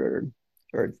generator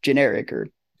or generic or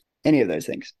any of those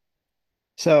things.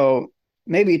 So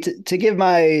maybe to give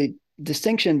my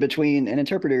distinction between an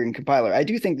interpreter and compiler, I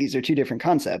do think these are two different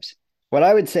concepts. What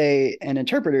I would say an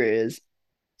interpreter is,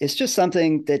 it's just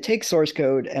something that takes source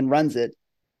code and runs it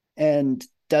and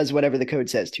does whatever the code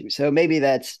says to. So maybe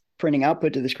that's printing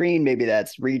output to the screen, maybe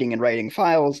that's reading and writing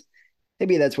files,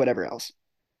 maybe that's whatever else.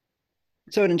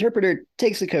 So an interpreter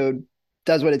takes the code,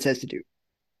 does what it says to do.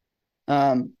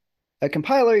 A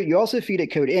compiler, you also feed it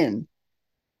code in,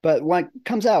 but when it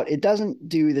comes out, it doesn't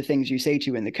do the things you say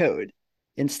to in the code.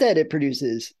 Instead, it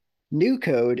produces new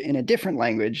code in a different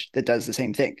language that does the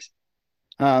same things.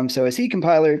 So a C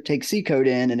compiler takes C code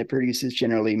in and it produces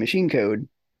generally machine code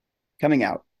coming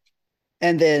out.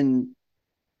 And then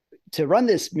to run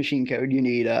this machine code, you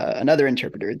need another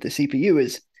interpreter. The CPU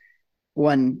is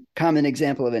one common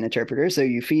example of an interpreter. So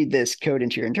you feed this code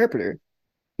into your interpreter,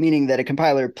 meaning that a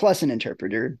compiler plus an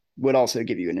interpreter would also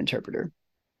give you an interpreter.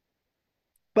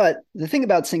 But the thing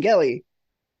about Singeli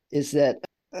is that,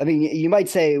 I mean, you might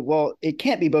say, well, it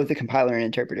can't be both a compiler and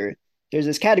interpreter. There's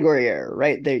this category error,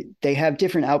 right? They have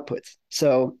different outputs.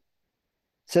 So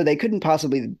they couldn't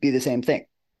possibly be the same thing.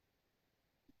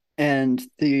 And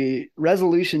the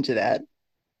resolution to that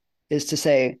is to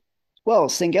say, well,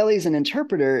 Singeli is an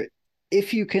interpreter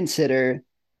if you consider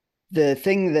the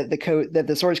thing that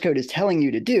the source code is telling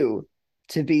you to do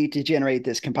to be to generate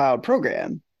this compiled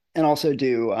program, and also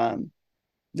do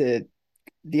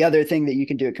the other thing that you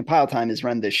can do at compile time is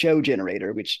run the show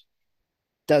generator, which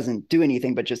doesn't do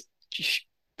anything but just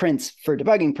prints for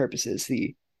debugging purposes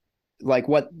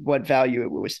what value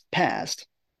it was passed.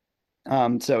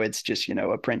 So it's just,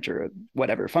 a print or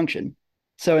whatever function.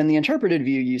 So in the interpreted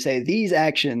view, you say these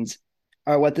actions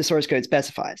are what the source code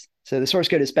specifies. So the source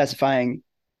code is specifying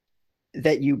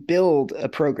that you build a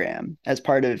program as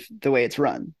part of the way it's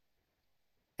run.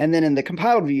 And then in the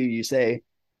compiled view, you say,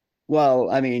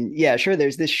 well, I mean, yeah, sure,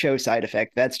 there's this show side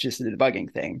effect. That's just a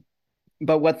debugging thing.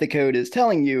 But what the code is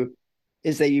telling you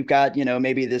is that you've got,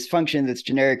 maybe this function that's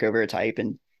generic over a type,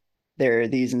 and there are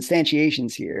these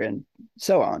instantiations here and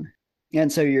so on. And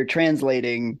so you're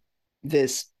translating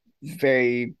this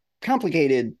very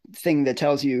complicated thing that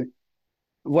tells you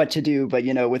what to do, but,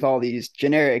 with all these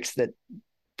generics that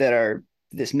are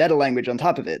this meta language on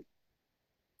top of it.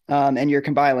 And you're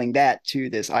compiling that to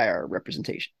this IR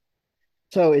representation.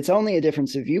 So it's only a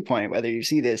difference of viewpoint whether you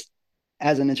see this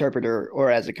as an interpreter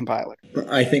or as a compiler.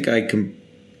 I think I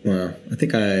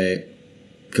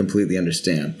completely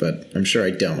understand, but I'm sure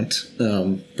I don't.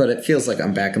 But it feels like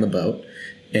I'm back in the boat.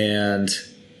 And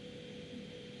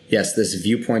yes, this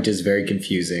viewpoint is very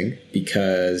confusing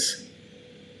because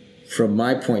from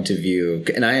my point of view,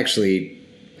 and I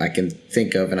can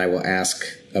think of, and I will ask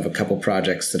of a couple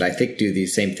projects that I think do the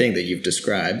same thing that you've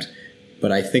described,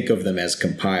 but I think of them as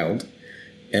compiled.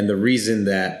 And the reason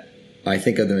that I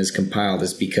think of them as compiled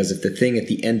is because if the thing at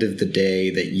the end of the day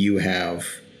that you have,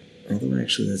 although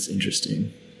actually that's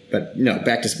interesting, but no,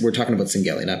 we're talking about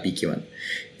Singeli, not BQN.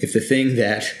 If the thing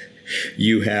that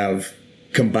you have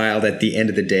compiled at the end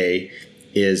of the day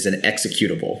is an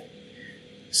executable,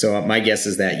 so my guess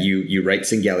is that you write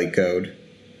Singeli code,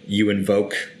 you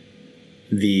invoke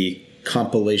the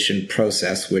compilation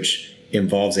process, which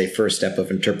involves a first step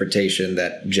of interpretation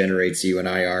that generates you an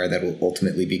IR that will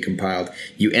ultimately be compiled.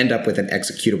 You end up with an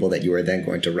executable that you are then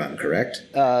going to run, correct?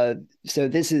 So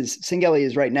Singeli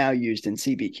is right now used in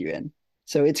CBQN.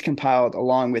 So it's compiled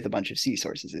along with a bunch of C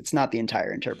sources. It's not the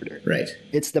entire interpreter. Right.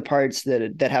 It's the parts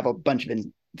that have a bunch of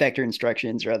vector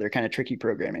instructions or other kind of tricky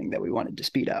programming that we wanted to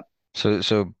speed up. So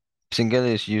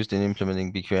Singeli is used in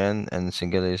implementing BQN, and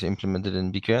Singeli is implemented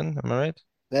in BQN. Am I right?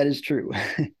 That is true.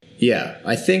 Yeah,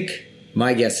 I think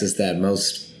my guess is that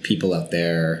most people out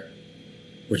there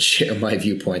would share my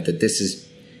viewpoint that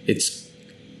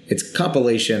it's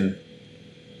compilation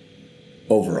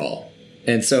overall.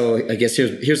 And so I guess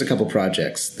here's a couple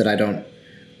projects that I don't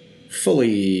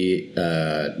fully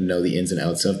know the ins and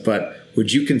outs of, but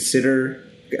would you consider,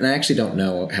 and I actually don't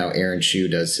know how Aaron Shu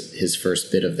does his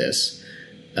first bit of this,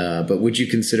 but would you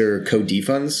consider code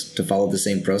defunds to follow the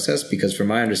same process? Because from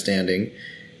my understanding,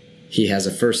 he has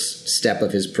a first step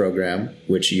of his program,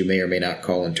 which you may or may not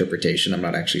call interpretation. I'm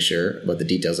not actually sure about the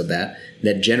details of that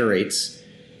generates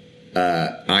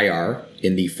IR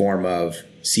in the form of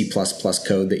C++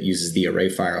 code that uses the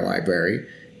ArrayFire library.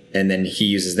 And then he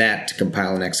uses that to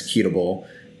compile an executable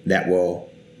that will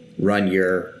run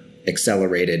your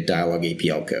accelerated dialog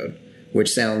APL code, which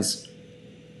sounds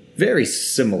very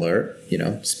similar,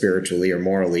 spiritually or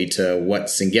morally to what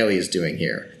Singeli is doing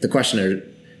here. The question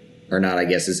or not, I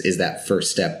guess, is that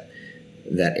first step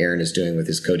that Aaron is doing with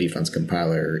his codefense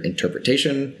compiler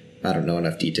interpretation. I don't know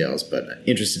enough details, but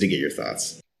interested to get your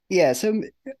thoughts. Yeah, so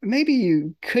maybe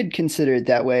you could consider it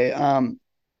that way.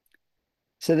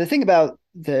 So the thing about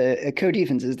the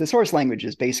codefense is the source language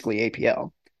is basically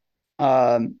APL.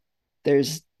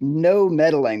 There's no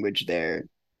meta language there.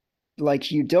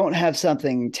 Like you don't have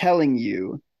something telling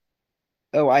you,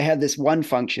 oh, I have this one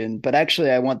function, but actually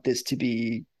I want this to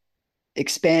be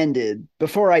expanded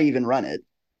before I even run it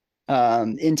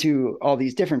into all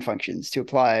these different functions to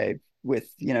apply with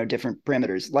different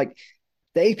parameters. Like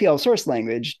the APL source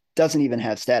language doesn't even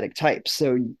have static types,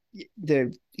 so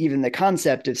even the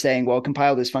concept of saying, well,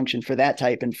 compile this function for that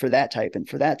type and for that type and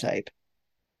for that type,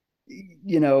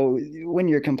 when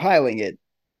you're compiling it,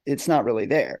 it's not really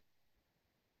there.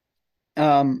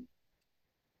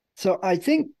 So I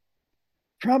think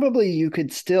probably you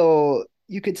could still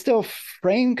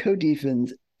frame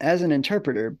codefense as an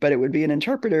interpreter, but it would be an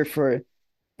interpreter for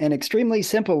an extremely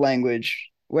simple language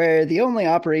where the only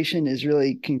operation is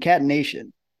really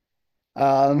concatenation.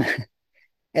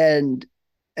 And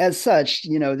as such,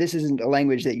 this isn't a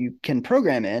language that you can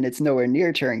program in. It's nowhere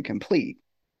near Turing complete.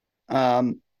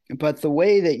 But the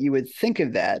way that you would think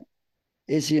of that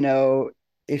is,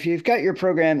 if you've got your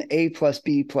program A plus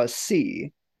B plus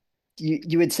C,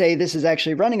 you would say this is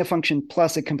actually running a function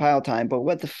plus a compile time. But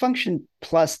what the function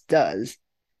plus does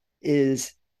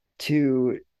is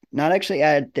to not actually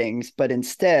add things, but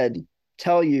instead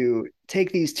tell you,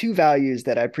 take these two values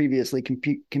that I previously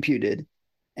computed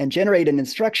and generate an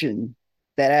instruction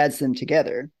that adds them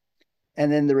together.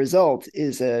 And then the result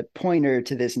is a pointer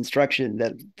to this instruction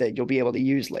that you'll be able to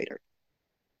use later.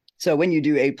 So when you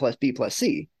do A plus B plus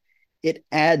C, it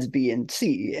adds B and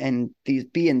C, and these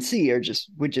B and C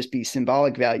would just be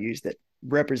symbolic values that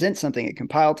represent something at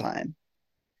compile time.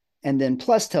 And then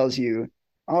plus tells you,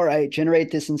 all right,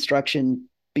 generate this instruction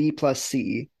B plus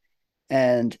C,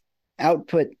 and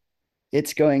output,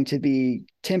 it's going to be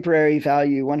temporary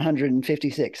value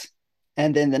 156.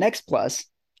 And then the next plus,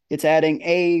 it's adding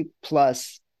A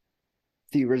plus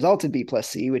the result of B plus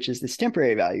C, which is this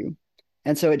temporary value.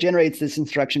 And so it generates this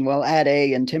instruction, well, add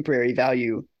A and temporary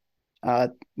value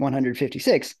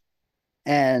 156.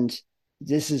 And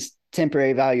this is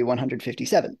temporary value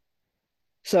 157.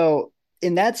 So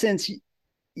in that sense,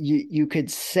 you could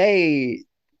say,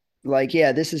 like,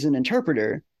 yeah, this is an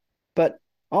interpreter, but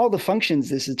all the functions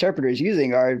this interpreter is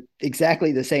using are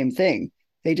exactly the same thing.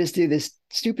 They just do this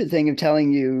stupid thing of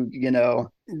telling you,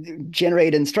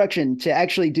 generate instruction to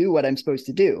actually do what I'm supposed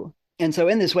to do. And so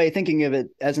in this way, thinking of it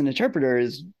as an interpreter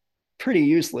is pretty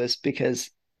useless,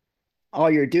 because all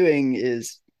you're doing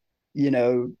is,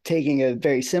 taking a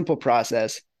very simple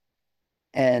process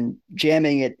and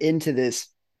jamming it into this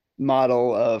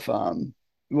model of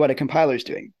what a compiler is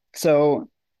doing. So,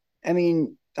 I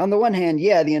mean, on the one hand,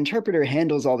 yeah, the interpreter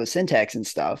handles all the syntax and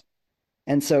stuff.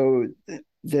 And so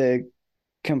the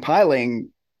compiling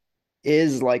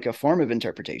is like a form of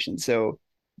interpretation. So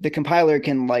the compiler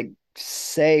can like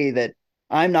say that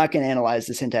I'm not going to analyze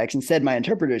the syntax. Instead, my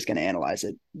interpreter is going to analyze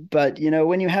it. But,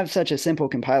 when you have such a simple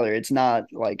compiler, it's not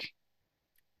like,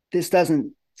 this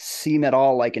doesn't seem at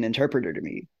all like an interpreter to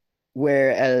me.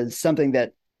 Whereas something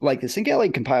that like the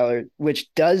Singeli compiler,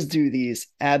 which does do these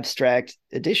abstract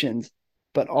additions,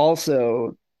 but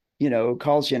also,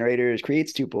 calls generators,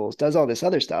 creates tuples, does all this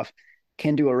other stuff,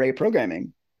 can do array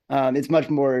programming. It's much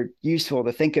more useful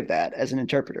to think of that as an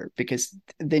interpreter, because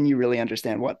then you really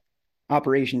understand what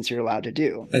operations you're allowed to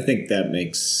do. I think that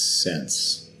makes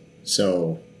sense.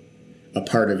 So a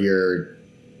part of your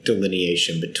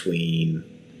delineation between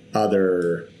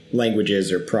other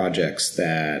languages or projects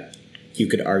that you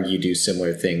could argue do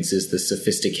similar things is the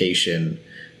sophistication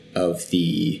of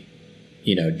the,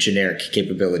 generic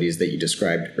capabilities that you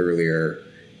described earlier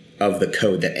of the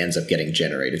code that ends up getting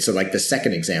generated. So like the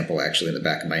second example actually in the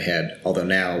back of my head, although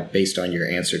now based on your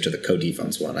answer to the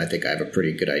codefense one, I think I have a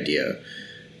pretty good idea,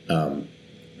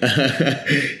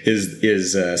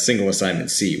 is single assignment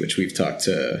C, which we've talked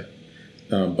to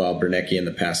Bob Bernecki in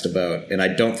the past about. And I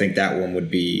don't think that one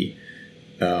would be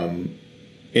in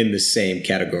the same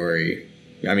category.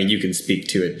 I mean, you can speak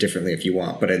to it differently if you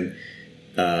want, but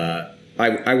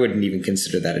I wouldn't even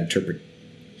consider that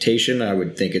interpretation. I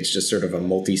would think it's just sort of a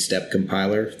multi-step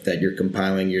compiler that you're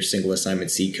compiling your single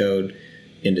assignment C code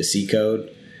into C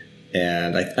code.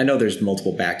 And I know there's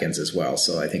multiple backends as well,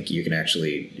 so I think you can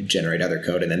actually generate other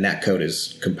code, and then that code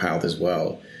is compiled as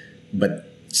well. But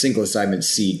single assignment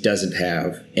C doesn't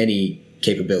have any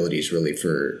capabilities really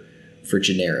for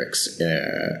generics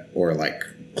or like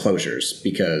closures,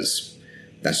 because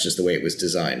that's just the way it was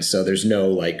designed. So there's no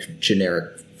like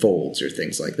generic folds or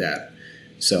things like that.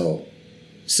 So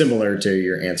similar to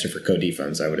your answer for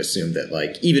codefunds, I would assume that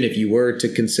like even if you were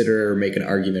to consider or make an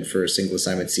argument for a single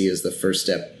assignment C as the first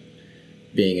step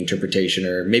being interpretation,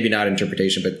 or maybe not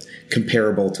interpretation, but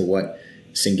comparable to what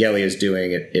Singeli is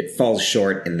doing, it falls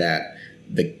short in that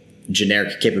the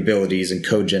generic capabilities and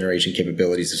code generation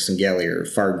capabilities of Singeli are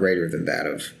far greater than that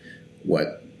of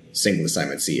what single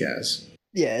assignment C has.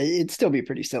 Yeah, it'd still be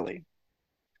pretty silly.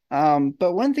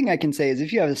 But one thing I can say is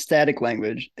if you have a static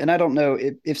language, and I don't know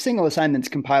if single assignment's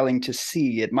compiling to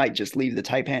C, it might just leave the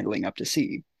type handling up to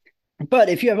C. But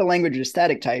if you have a language with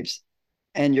static types,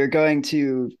 and you're going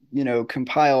to,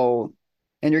 compile,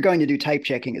 and you're going to do type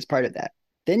checking as part of that,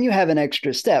 then you have an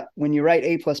extra step. When you write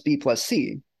A plus B plus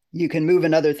C, you can move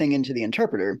another thing into the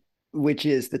interpreter, which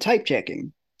is the type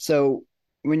checking. So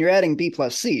when you're adding B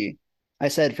plus C, I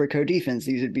said for codefins,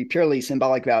 these would be purely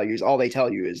symbolic values. All they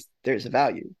tell you is there's a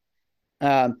value.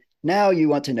 Now you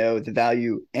want to know the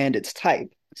value and its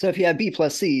type. So if you have B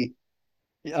plus C,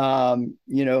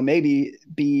 maybe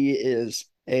B is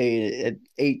a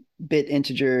 8-bit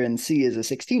integer and C is a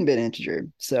 16-bit integer.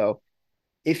 So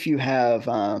if you have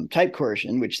type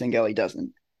coercion, which Singeli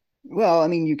doesn't, well, I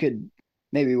mean, you could,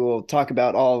 maybe we'll talk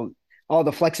about all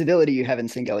the flexibility you have in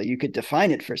Singeli. You could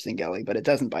define it for Singeli, but it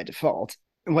doesn't by default.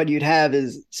 What you'd have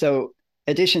is, so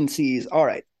addition sees, all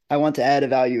right, I want to add a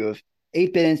value of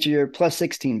 8-bit integer plus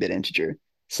 16-bit integer.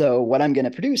 So what I'm going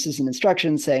to produce is an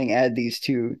instruction saying add these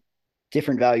two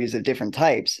different values of different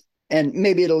types. And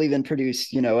maybe it'll even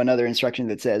produce, another instruction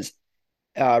that says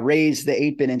raise the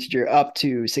 8-bit integer up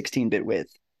to 16-bit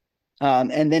width.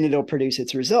 And then it'll produce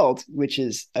its result, which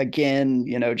is, again,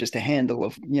 just a handle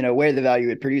of, where the value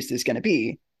it produced is going to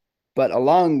be, but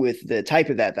along with the type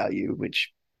of that value,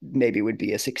 which maybe would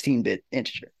be a 16-bit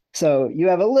integer. So you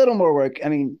have a little more work. I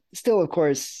mean, still, of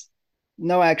course,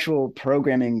 no actual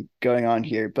programming going on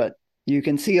here, but you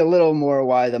can see a little more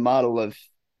why the model of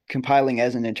compiling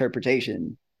as an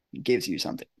interpretation gives you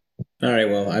something. All right,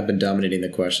 well, I've been dominating the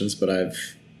questions, but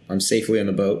I'm safely on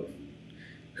the boat.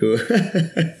 Who?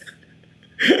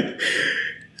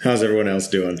 How's everyone else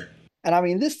doing? And I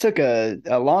mean, this took a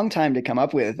long time to come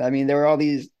up with. I mean, there were all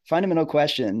these fundamental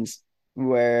questions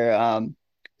where,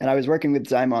 and I was working with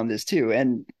Zyma on this too,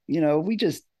 and we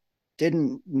just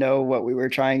didn't know what we were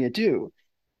trying to do.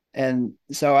 And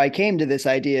so I came to this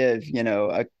idea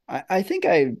of, I think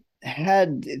I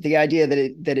had the idea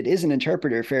that it is an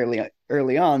interpreter fairly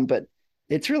early on, but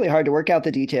it's really hard to work out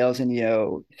the details and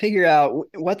figure out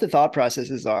what the thought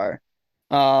processes are.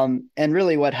 And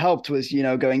really what helped was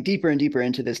going deeper and deeper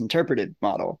into this interpreted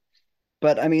model.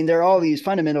 But I mean, there are all these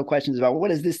fundamental questions about what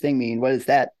does this thing mean? What does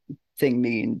that thing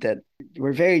mean that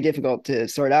were very difficult to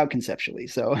sort out conceptually.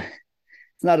 So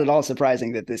it's not at all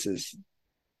surprising that this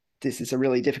is a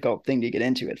really difficult thing to get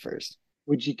into at first.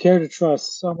 Would you care to try a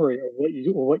summary of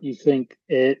what you think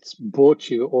it's brought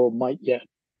you or might yet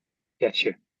get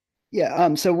you?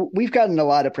 Yeah. So we've gotten a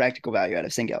lot of practical value out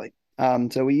of Singeli.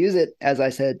 So we use it, as I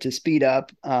said, to speed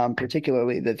up,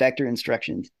 particularly the vector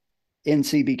instructions in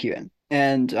CBQN.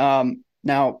 And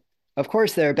now, of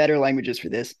course, there are better languages for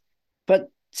this, but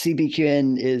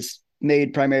CBQN is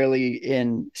made primarily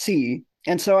in C.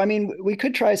 And so, I mean, we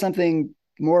could try something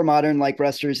more modern like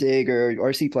Rust or Zig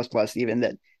or C++ even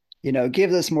that,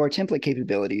 gives us more template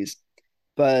capabilities.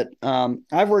 But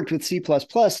I've worked with C++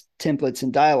 templates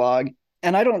in Dialog,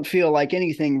 and I don't feel like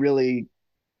anything really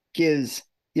gives,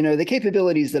 the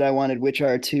capabilities that I wanted, which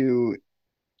are to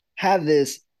have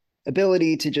this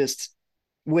ability to just,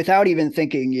 without even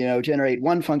thinking, generate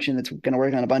one function that's going to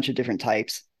work on a bunch of different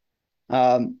types.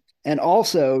 And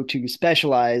also to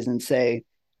specialize and say,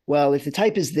 well, if the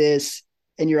type is this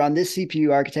and you're on this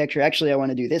CPU architecture, actually, I want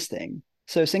to do this thing.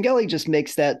 So Singeli just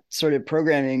makes that sort of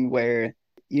programming where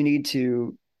you need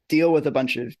to deal with a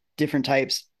bunch of different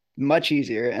types much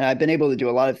easier. And I've been able to do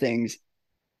a lot of things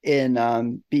in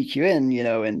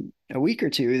BQN, in a week or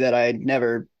two that I'd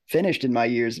never finished in my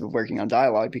years of working on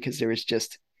Dialog because there was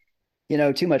just,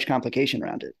 too much complication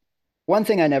around it. One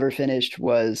thing I never finished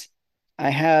was I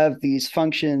have these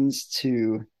functions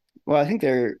to, well, I think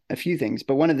there are a few things,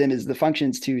 but one of them is the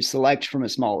functions to select from a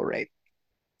small array.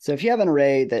 So if you have an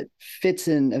array that fits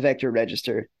in a vector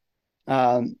register,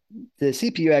 um, the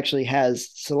CPU actually has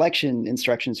selection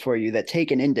instructions for you that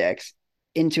take an index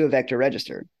into a vector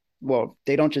register. Well,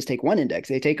 they don't just take one index,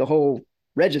 they take a whole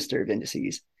register of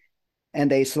indices and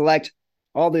they select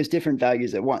all those different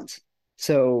values at once.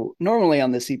 So normally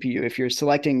on the CPU, if you're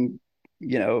selecting,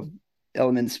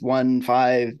 elements 1,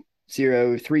 5,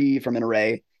 0, 3 from an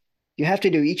array, you have to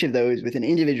do each of those with an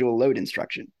individual load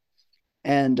instruction.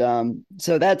 And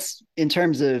so that's in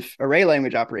terms of array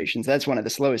language operations, that's one of the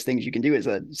slowest things you can do is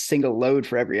a single load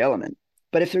for every element.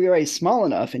 But if the array is small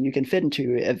enough and you can fit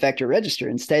into a vector register,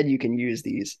 instead you can use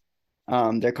these.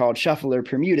 They're called shuffle or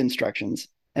permute instructions,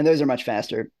 and those are much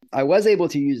faster. I was able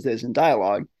to use those in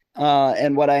dialog.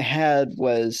 And what I had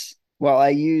was, well, I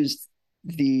used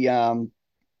the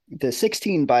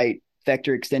 16-byte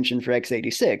vector extension for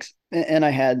x86, and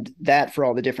I had that for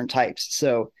all the different types.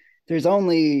 So there's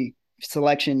only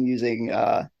selection using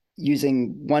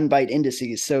 1-byte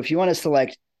indices. So if you want to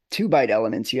select 2-byte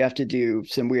elements, you have to do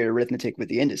some weird arithmetic with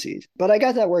the indices. But I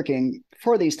got that working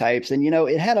for these types, and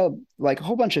it had a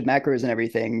whole bunch of macros and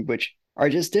everything, which are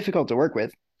just difficult to work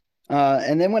with.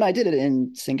 And then when I did it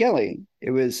in Singeli,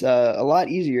 it was a lot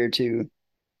easier to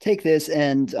take this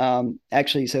and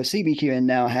actually, so CBQN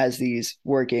now has these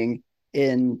working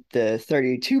in the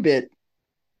 32-bit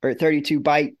or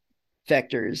 32-byte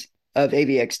vectors of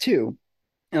AVX2.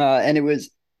 And it was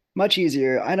much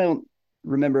easier. I don't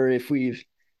remember if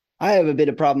I have a bit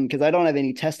of problem because I don't have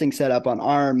any testing set up on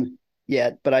ARM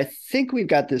yet, but I think we've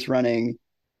got this running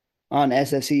on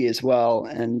SSE as well,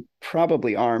 and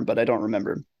probably ARM, but I don't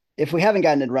remember. If we haven't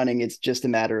gotten it running, it's just a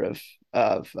matter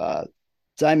of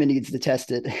Simon needs to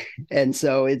test it, and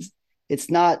so it's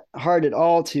not hard at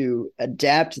all to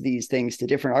adapt these things to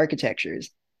different architectures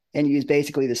and use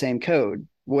basically the same code.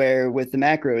 Where with the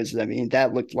macros, I mean,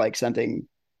 that looked like something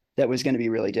that was going to be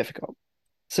really difficult.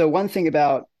 So one thing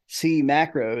about C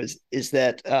macros is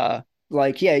that,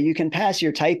 you can pass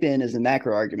your type in as a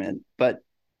macro argument, but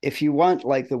if you want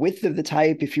the width of the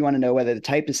type, if you want to know whether the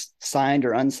type is signed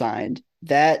or unsigned,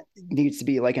 that needs to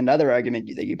be another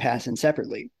argument that you pass in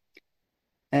separately.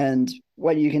 And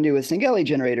what you can do with Singeli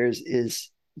generators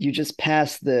is you just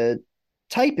pass the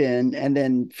type in, and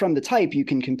then from the type you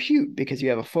can compute, because you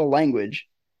have a full language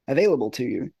available to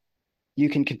you. You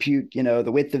can compute,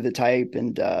 the width of the type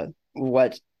and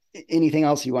what anything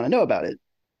else you want to know about it.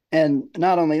 And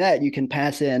not only that, you can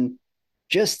pass in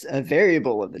just a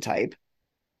variable of the type,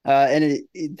 and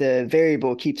the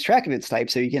variable keeps track of its type.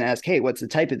 So you can ask, hey, what's the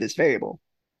type of this variable?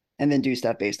 And then do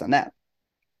stuff based on that.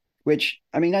 Which,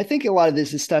 I mean, I think a lot of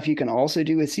this is stuff you can also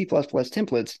do with C++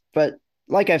 templates. But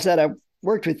like I've said, I've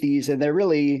worked with these, and they're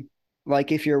really,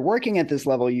 if you're working at this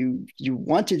level, you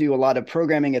want to do a lot of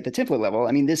programming at the template level.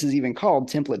 I mean, this is even called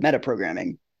template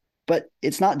metaprogramming, but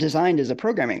it's not designed as a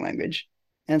programming language.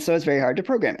 And so it's very hard to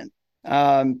program it.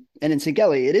 And in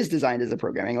Singeli, it is designed as a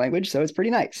programming language, so it's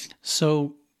pretty nice.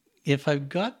 So if I've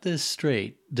got this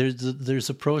straight, there's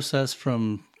a process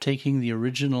from taking the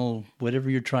original, whatever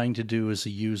you're trying to do as a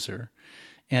user,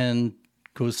 and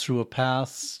goes through a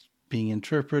path being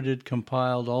interpreted,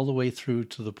 compiled, all the way through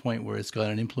to the point where it's got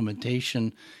an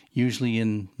implementation, usually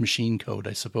in machine code,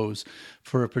 I suppose,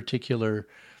 for a particular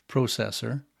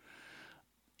processor.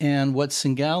 And what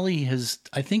Singeli has,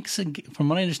 I think, from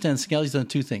what I understand, Singeli's done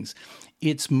two things.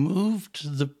 It's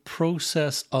moved the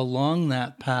process along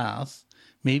that path,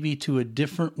 maybe to a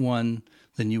different one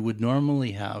than you would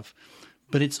normally have,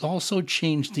 but it's also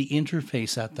changed the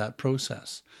interface at that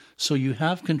process. So you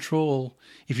have control.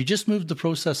 If you just move the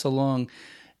process along,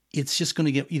 it's just going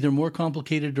to get either more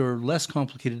complicated or less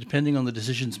complicated, depending on the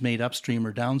decisions made upstream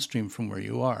or downstream from where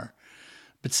you are.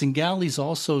 But Singeli's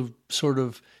also sort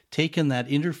of taken that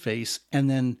interface and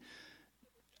then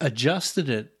adjusted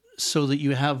it so that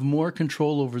you have more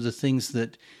control over the things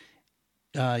that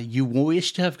you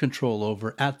wish to have control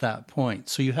over at that point.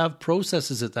 So you have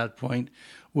processes at that point,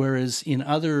 whereas in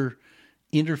other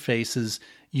interfaces,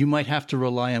 you might have to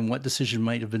rely on what decision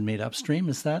might have been made upstream.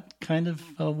 Is that kind of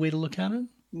a way to look at it?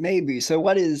 Maybe. So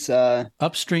what is...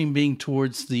 Upstream being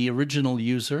towards the original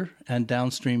user and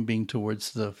downstream being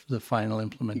towards the final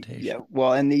implementation. Yeah,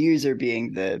 well, and the user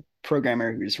being the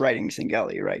programmer who's writing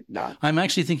Singeli, right? Not. I'm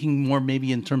actually thinking more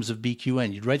maybe in terms of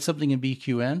BQN. You'd write something in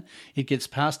BQN, it gets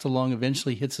passed along,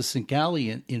 eventually hits a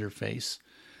Singeli interface,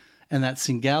 and that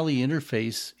Singeli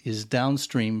interface is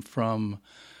downstream from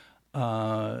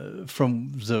the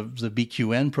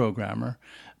BQN programmer.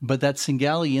 But that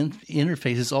Singeli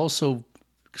interface is also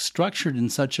structured in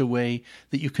such a way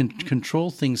that you can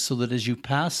control things so that as you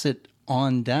pass it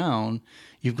on down,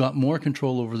 you've got more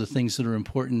control over the things that are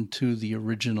important to the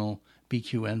original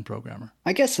BQN programmer?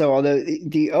 I guess so, although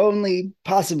the only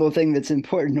possible thing that's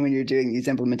important when you're doing these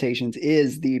implementations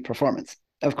is the performance.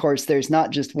 Of course, there's not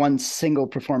just one single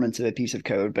performance of a piece of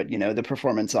code, but the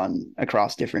performance on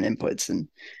across different inputs and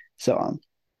so on.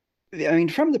 I mean,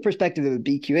 from the perspective of a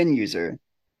BQN user,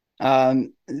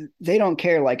 um, they don't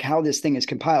care like how this thing is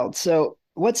compiled. So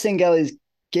what Singeli is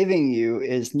giving you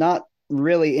is not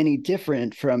really any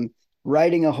different from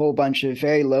writing a whole bunch of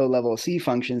very low level C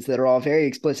functions that are all very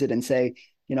explicit and say,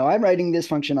 I'm writing this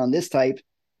function on this type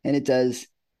and it does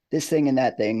this thing and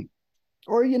that thing.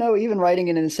 Or, even writing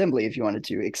in an assembly if you wanted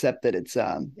to, except that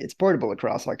it's portable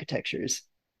across architectures.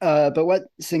 But what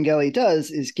Singeli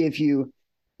does is give you,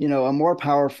 a more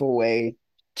powerful way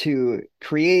to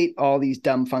create all these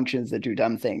dumb functions that do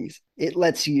dumb things. It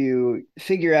lets you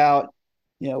figure out,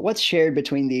 what's shared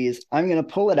between these. I'm going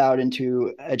to pull it out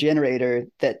into a generator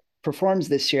that performs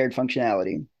this shared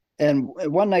functionality. And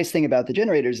one nice thing about the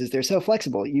generators is they're so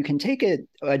flexible. You can take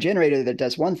a generator that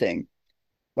does one thing,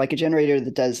 like a generator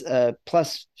that does a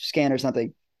plus scan or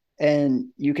something, and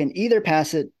you can either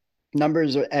pass it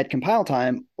numbers at compile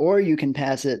time, or you can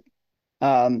pass it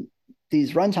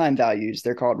these runtime values.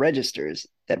 They're called registers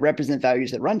that represent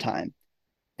values at runtime.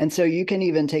 And so you can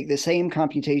even take the same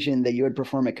computation that you would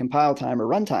perform at compile time or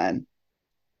runtime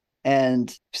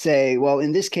and say, well,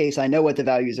 in this case, I know what the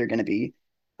values are going to be.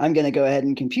 I'm going to go ahead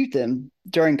and compute them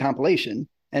during compilation.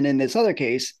 And in this other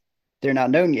case, they're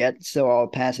not known yet, so I'll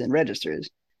pass in registers.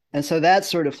 And so that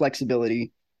sort of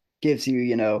flexibility gives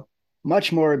you,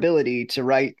 much more ability to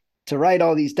write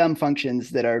all these dumb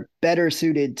functions that are better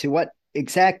suited to what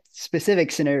exact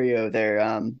specific scenario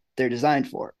they're designed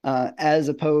for, as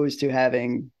opposed to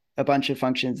having a bunch of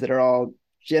functions that are all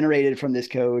generated from this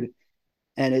code.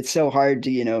 And it's so hard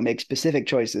to make specific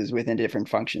choices within different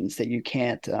functions that you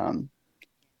can't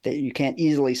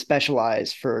easily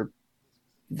specialize for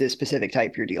the specific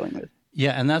type you're dealing with.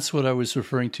 Yeah, and that's what I was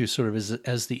referring to, sort of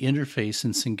as the interface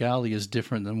in Singeli is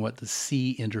different than what the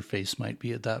C interface might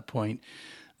be at that point.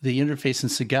 The interface in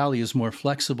Singeli is more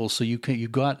flexible, so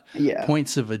you've got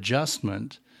points of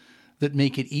adjustment that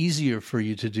make it easier for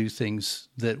you to do things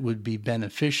that would be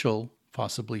beneficial,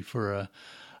 possibly for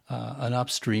an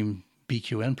upstream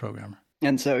BQN programmer.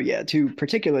 And so, two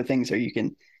particular things are you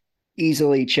can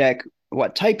easily check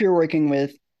what type you're working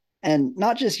with, and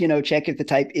not just check if the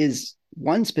type is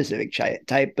one specific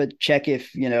type, but check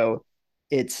if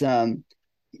it's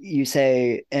you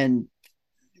say, and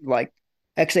like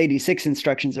x86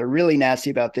 instructions are really nasty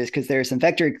about this because there are some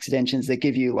vector extensions that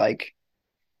give you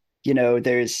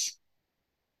there's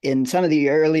in some of the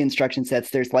early instruction sets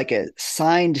there's like a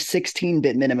signed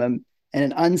 16-bit minimum and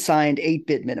an unsigned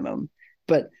 8-bit minimum,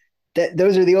 but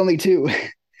those are the only two.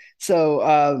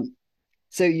 So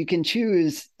you can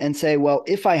choose and say, well,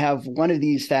 if I have one of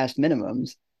these fast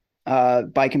minimums,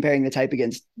 by comparing the type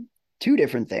against two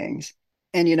different things.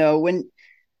 And, when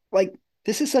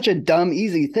this is such a dumb,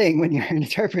 easy thing when you're an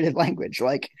interpreted language,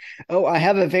 I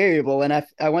have a variable and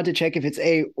I want to check if it's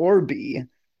A or B.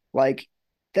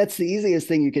 That's the easiest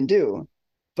thing you can do.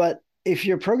 But if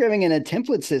you're programming in a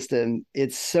template system,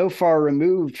 it's so far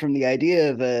removed from the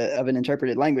idea of an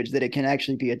interpreted language that it can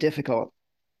actually be a difficult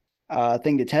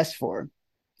thing to test for.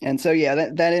 And so,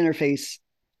 that interface,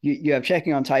 you have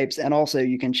checking on types, and also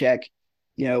you can check,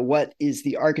 what is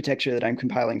the architecture that I'm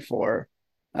compiling for?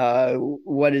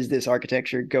 What is this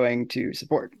architecture going to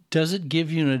support? Does it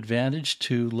give you an advantage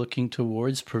to looking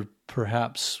towards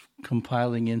perhaps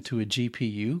compiling into a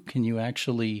GPU? Can you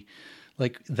actually,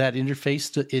 that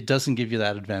interface, it doesn't give you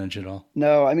that advantage at all?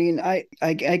 No, I mean,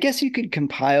 I guess you could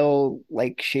compile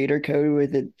shader code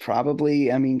with it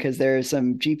probably. I mean, because there are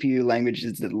some GPU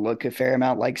languages that look a fair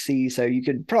amount like C, so you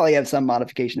could probably have some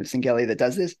modification of Singeli that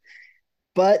does this.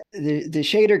 But the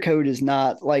shader code is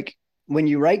not when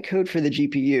you write code for the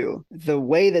GPU, the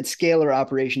way that scalar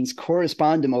operations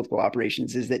correspond to multiple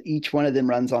operations is that each one of them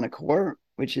runs on a core,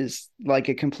 which is a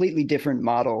completely different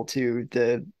model to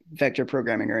the vector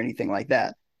programming or anything like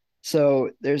that. So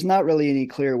there's not really any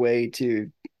clear way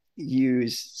to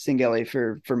use Singeli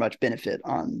for much benefit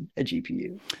on a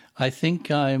GPU. I think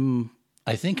I'm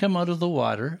out of the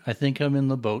water. I think I'm in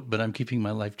the boat, but I'm keeping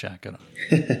my life jacket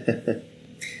on.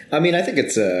 I mean, I think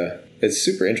it's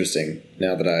super interesting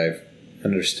now that I've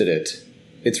understood it.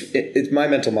 It's my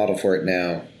mental model for it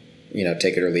now,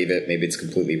 take it or leave it, maybe it's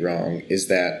completely wrong, is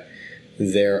that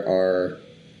there are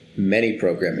many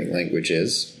programming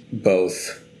languages,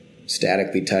 both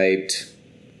statically typed,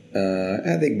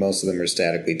 I think most of them are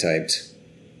statically typed,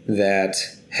 that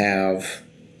have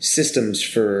systems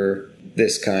for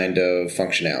this kind of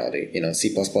functionality.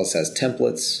 C++ has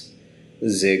templates,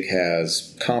 Zig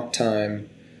has comp time,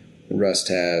 Rust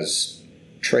has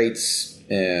traits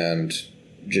and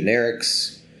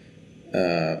generics.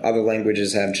 Other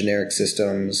languages have generic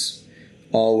systems,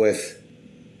 all with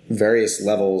various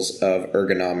levels of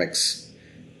ergonomics.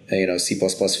 C++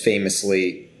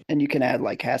 famously. And you can add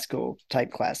like Haskell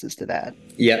type classes to that.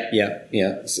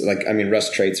 Yeah. So,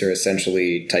 Rust traits are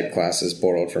essentially type classes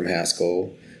borrowed from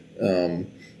Haskell.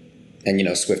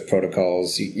 And Swift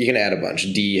protocols. You can add a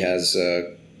bunch. D has,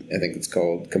 I think it's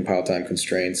called compile time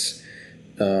constraints.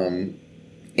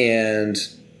 And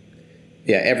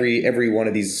yeah, every one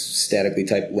of these statically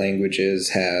typed languages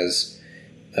has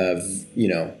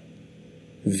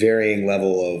varying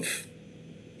level of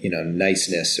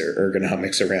niceness or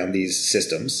ergonomics around these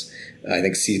systems. I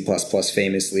think C++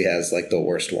 famously has like the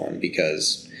worst one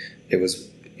because it was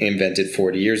invented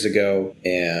 40 years ago.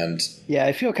 And yeah,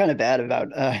 I feel kind of bad about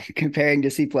comparing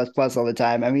to C++ all the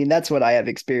time. I mean, that's what I have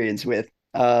experience with.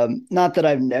 Not that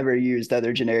I've never used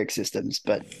other generic systems,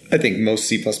 but I think most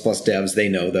C++ devs, they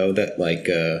know though that like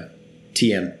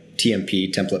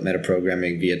TMP, template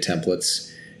metaprogramming via templates,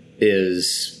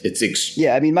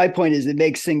 yeah, I mean, my point is it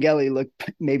makes Singeli look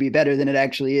maybe better than it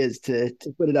actually is to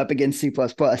put it up against C++.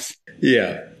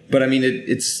 Yeah, but I mean,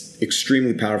 it's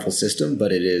extremely powerful system,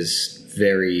 but it is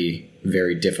very,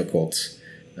 very difficult.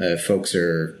 If folks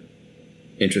are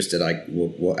interested,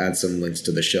 we'll add some links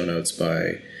to the show notes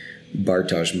by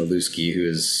Bartosz Maluski, who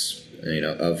is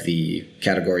of the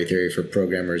Category Theory for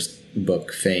Programmers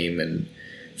book fame and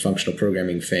functional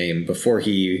programming fame. Before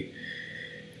he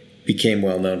became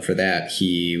well known for that,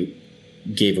 he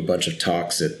gave a bunch of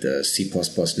talks at the C++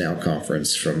 Now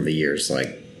conference from the years I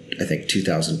think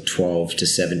 2012 to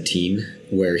 17,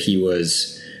 where he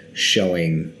was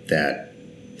showing that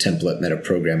template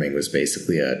metaprogramming was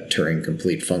basically a Turing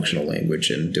complete functional language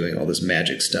and doing all this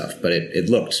magic stuff, but it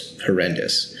looked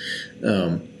horrendous.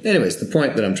 Anyways, the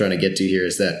point that I'm trying to get to here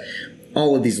is that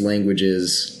all of these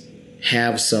languages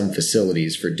have some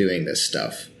facilities for doing this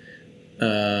stuff.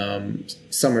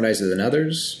 Some are nicer than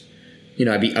others.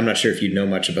 I'm not sure if you know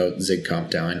much about Zig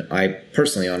Compdown. I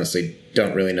personally, honestly,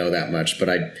 don't really know that much, but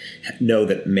I know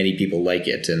that many people like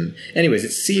it. And anyways,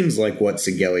 it seems like what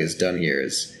Singeli has done here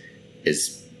is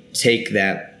take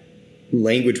that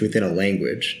language within a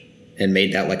language and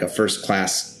made that like a first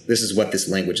class, this is what this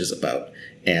language is about.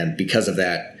 And because of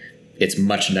that, it's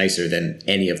much nicer than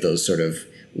any of those sort of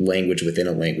language within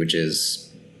a languages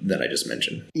that I just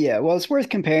mentioned. Yeah, well, it's worth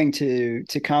comparing to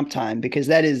comp time because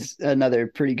that is another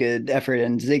pretty good effort.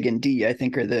 And Zig and D, I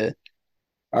think,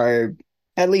 are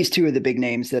at least two of the big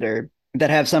names that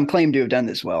have some claim to have done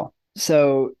this well.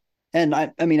 So, and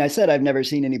I mean, I said I've never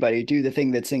seen anybody do the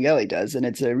thing that Singeli does, and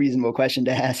it's a reasonable question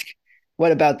to ask.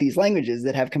 What about these languages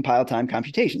that have compile time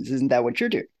computations? Isn't that what you're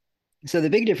doing? So the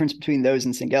big difference between those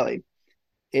and Singeli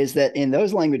is that in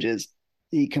those languages,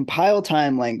 the compile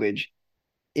time language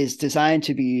is designed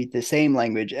to be the same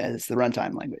language as the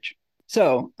runtime language.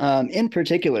 So in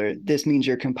particular, this means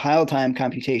your compile time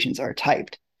computations are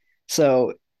typed.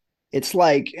 So it's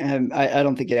like, I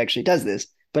don't think it actually does this,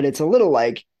 but it's a little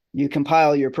like you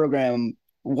compile your program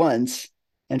once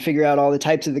and figure out all the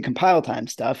types of the compile time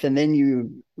stuff, and then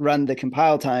you run the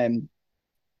compile time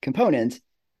component,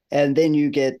 and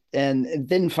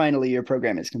then finally your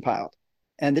program is compiled.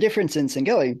 And the difference in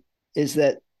Singeli is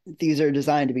that these are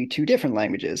designed to be two different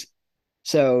languages.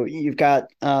 So you've got,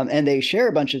 and they share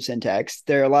a bunch of syntax.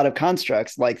 There are a lot of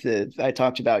constructs like I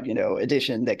talked about,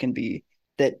 addition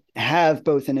that have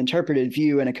both an interpreted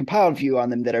view and a compiled view on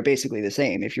them that are basically the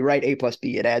same. If you write A plus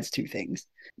B, it adds two things.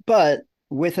 But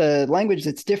with a language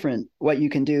that's different, what you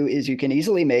can do is you can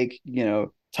easily make,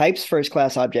 types first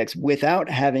class objects without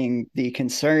having the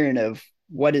concern of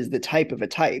what is the type of a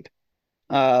type.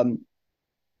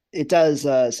 It does.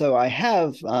 So I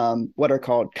have what are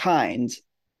called kinds.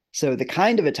 So the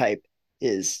kind of a type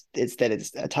is that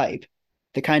it's a type.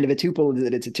 The kind of a tuple is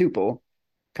that it's a tuple.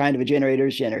 Kind of a generator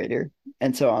is generator,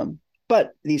 and so on.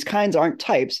 But these kinds aren't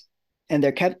types, and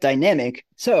they're kept dynamic.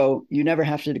 So you never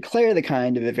have to declare the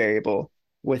kind of a variable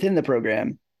within the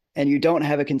program, and you don't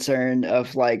have a concern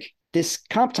of like this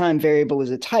comp time variable is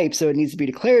a type, so it needs to be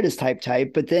declared as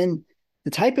type, but then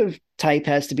the type of type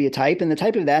has to be a type, and the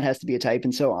type of that has to be a type,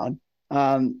 and so on.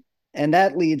 And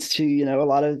that leads to a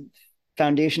lot of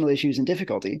foundational issues and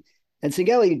difficulty. And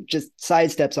Singeli just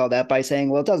sidesteps all that by saying,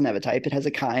 well, it doesn't have a type, it has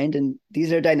a kind, and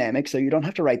these are dynamic, so you don't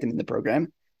have to write them in the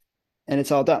program, and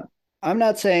it's all done. I'm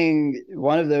not saying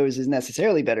one of those is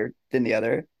necessarily better than the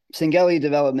other. Singeli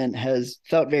development has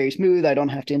felt very smooth. I don't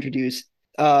have to introduce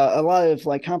a lot of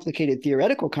like complicated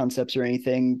theoretical concepts or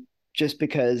anything, just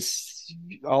because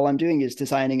all I'm doing is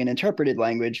designing an interpreted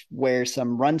language where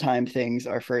some runtime things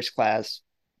are first class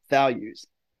values.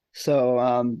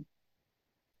 So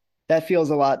that feels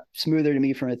a lot smoother to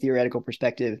me from a theoretical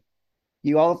perspective.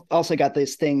 You also got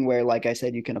this thing where, like I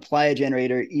said, you can apply a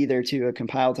generator either to a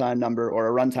compile time number or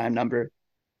a runtime number.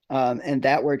 And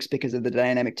that works because of the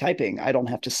dynamic typing. I don't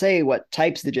have to say what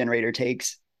types the generator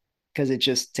takes because it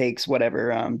just takes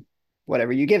whatever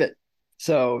you give it.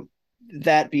 So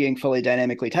that being fully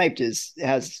dynamically typed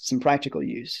has some practical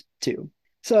use too.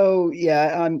 So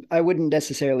yeah, I wouldn't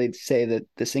necessarily say that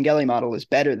the Singeli model is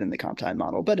better than the comp time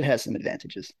model, but it has some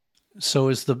advantages. So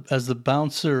as the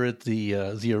bouncer at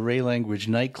the array language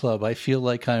nightclub, I feel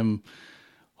like I'm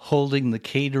holding the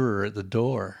caterer at the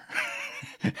door.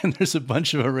 And there's a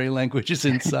bunch of array languages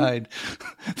inside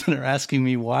that are asking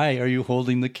me, why are you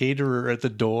holding the caterer at the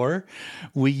door?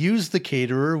 We use the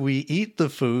caterer, we eat the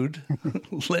food,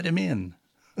 let him in.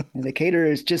 And the caterer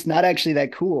is just not actually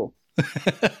that cool.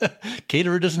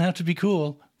 Caterer doesn't have to be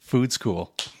cool. Food's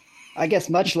cool. I guess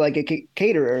much like a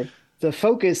caterer, the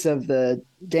focus of the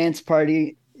dance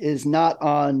party is not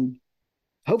on,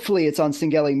 hopefully it's on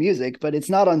Singeli music, but it's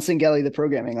not on Singeli, the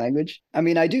programming language. I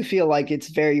mean, I do feel like it's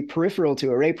very peripheral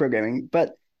to array programming,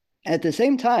 but at the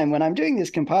same time, when I'm doing this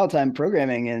compile time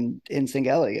programming in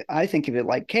Singeli, I think of it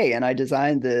like K, and I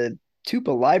designed the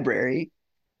tuple library,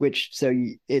 which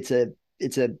it's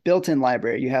a built-in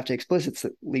library. You have to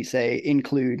explicitly say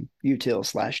include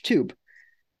util/tup.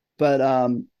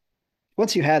 But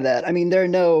once you have that, I mean, there are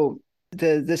no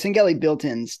the Singeli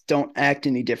built-ins don't act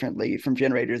any differently from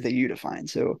generators that you define.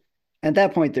 So at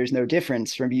that point, there's no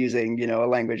difference from using, a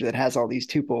language that has all these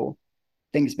tuple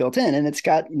things built in, and it's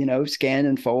got, scan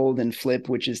and fold and flip,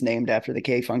 which is named after the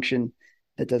K function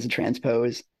that does a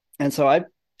transpose. And so I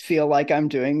feel like I'm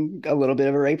doing a little bit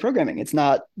of array programming. It's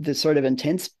not the sort of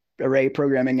intense array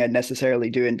programming I'd necessarily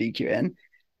do in BQN.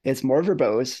 It's more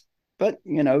verbose, but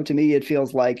to me, it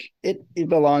feels like it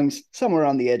belongs somewhere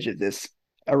on the edge of this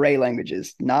array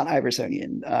languages, not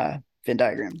Iversonian Venn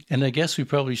diagram. And I guess we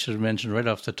probably should have mentioned right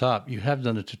off the top, you have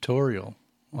done a tutorial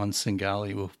on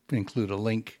Singeli. We'll include a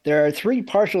link. There are 3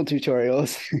 partial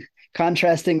tutorials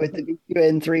contrasting with the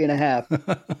BQN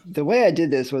 3.5. The way I did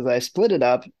this was I split it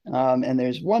up, and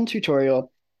there's one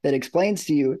tutorial that explains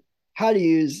to you how to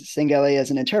use Singeli as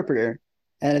an interpreter,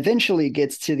 and eventually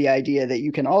gets to the idea that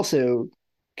you can also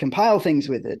compile things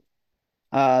with it.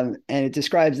 And it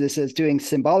describes this as doing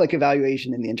symbolic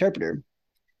evaluation in the interpreter.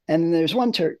 And then there's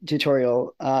one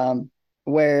tutorial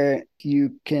where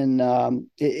you can,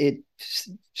 it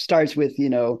starts with,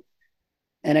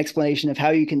 an explanation of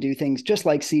how you can do things just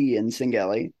like C in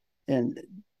Singeli. And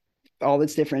all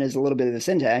that's different is a little bit of the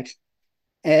syntax.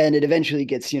 And it eventually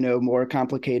gets, more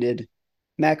complicated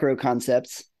macro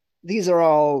concepts. These are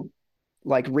all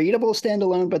like readable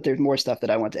standalone, but there's more stuff that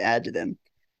I want to add to them.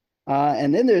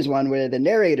 And then there's one where the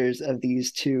narrators of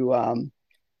these 2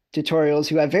 tutorials,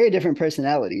 who have very different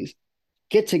personalities,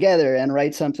 get together and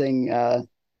write something,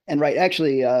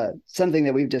 something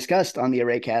that we've discussed on the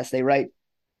ArrayCast. They write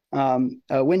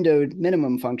a windowed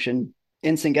minimum function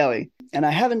in Singeli. And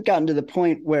I haven't gotten to the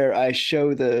point where I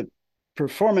show the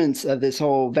performance of this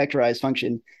whole vectorized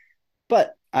function,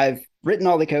 but I've written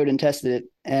all the code and tested it,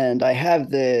 and I have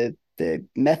the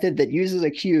method that uses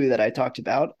a queue that I talked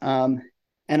about.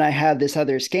 And I have this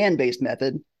other scan-based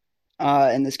method.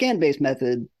 And the scan-based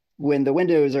method, when the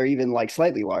windows are even like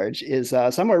slightly large, is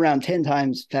somewhere around 10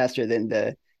 times faster than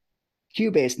the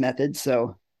queue-based method.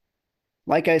 So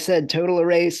like I said, total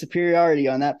array superiority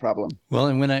on that problem. Well,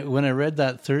 and when I read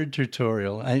that third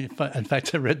tutorial, in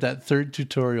fact I read that third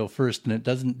tutorial first, and it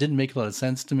didn't make a lot of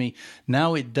sense to me.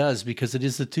 Now it does, because it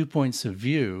is the 2 points of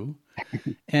view,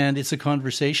 and it's a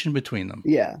conversation between them.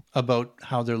 Yeah, about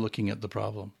how they're looking at the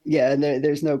problem. Yeah, and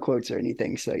there's no quotes or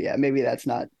anything, so yeah, maybe that's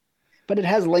not. But it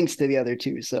has links to the other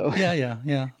 2, so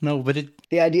yeah. No, but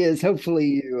the idea is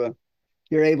hopefully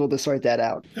you're able to sort that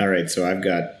out. All right, so I've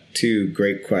got 2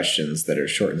 great questions that are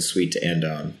short and sweet to end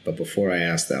on. But before I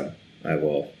ask them, I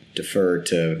will defer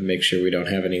to make sure we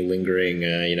don't have any lingering,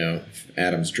 if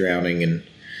Adam's drowning and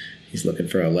he's looking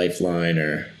for a lifeline,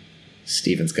 or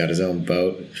Steven's got his own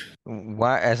boat.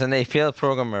 Why, as an APL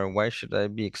programmer, why should I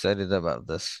be excited about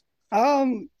this?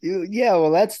 Yeah,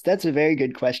 well, that's a very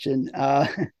good question.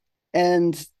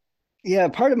 And yeah,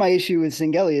 part of my issue with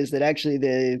Singeli is that actually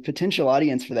the potential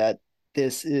audience for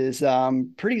this is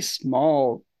pretty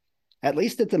small, at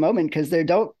least at the moment, because there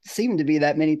don't seem to be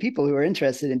that many people who are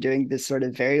interested in doing this sort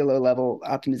of very low level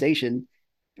optimization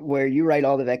where you write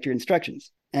all the vector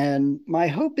instructions. And my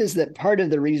hope is that part of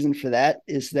the reason for that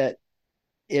is that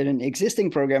in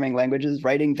existing programming languages,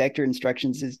 writing vector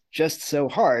instructions is just so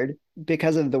hard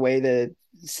because of the way the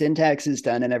syntax is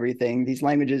done and everything. These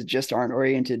languages just aren't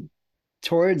oriented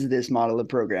towards this model of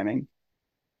programming.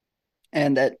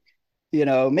 And that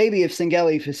maybe if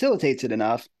Singeli facilitates it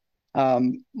enough,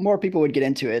 more people would get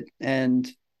into it, and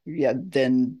yeah,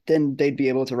 then they'd be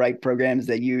able to write programs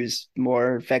that use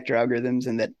more vector algorithms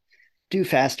and that do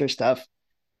faster stuff.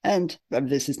 And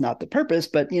this is not the purpose,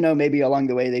 but maybe along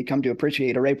the way they come to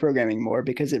appreciate array programming more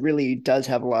because it really does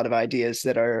have a lot of ideas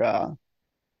that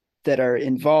are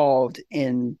involved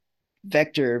in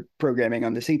vector programming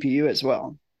on the CPU as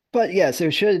well. But yeah, so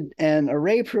should an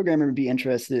array programmer be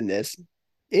interested in this?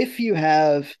 If you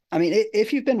have, I mean,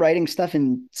 if you've been writing stuff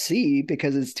in C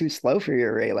because it's too slow for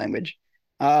your array language,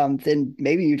 then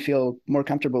maybe you'd feel more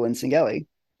comfortable in Singeli.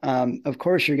 Of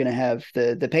course, you're going to have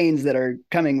the pains that are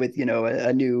coming with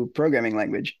a new programming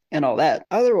language and all that.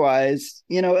 Otherwise,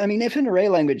 I mean, if an array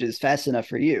language is fast enough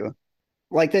for you,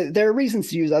 like there are reasons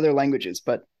to use other languages,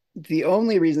 but the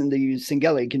only reason to use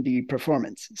Singeli can be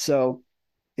performance. So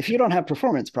if you don't have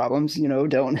performance problems,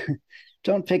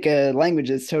 don't pick a language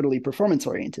that's totally performance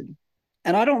oriented.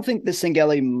 And I don't think the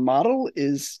Singeli model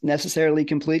is necessarily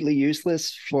completely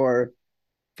useless for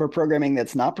programming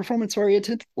that's not performance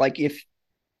oriented. Like if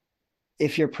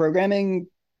you're programming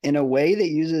in a way that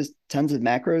uses tons of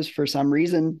macros for some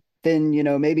reason, then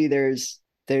maybe there's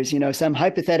some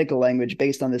hypothetical language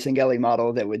based on the Singeli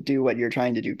model that would do what you're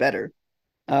trying to do better.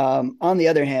 On the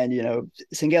other hand,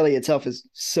 Singeli itself is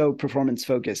so performance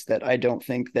focused that I don't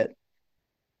think that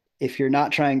if you're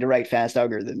not trying to write fast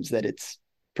algorithms, that it's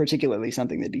particularly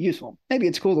something that'd be useful. Maybe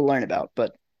it's cool to learn about,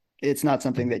 but it's not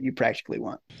something that you practically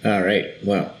want. All right.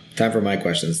 Well, time for my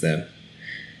questions then.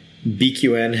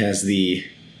 BQN has the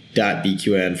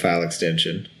 .bqn file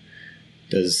extension.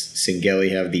 Does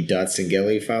Singeli have the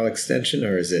 .singeli file extension,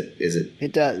 or is it?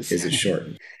 It does. Is it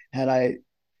shortened? And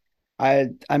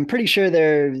I'm pretty sure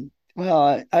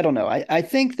well, I don't know. I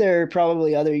think there are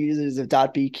probably other users of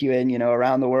 .bqn,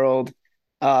 around the world.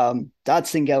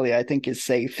 .singeli, I think, is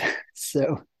safe.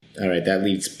 So. All right, that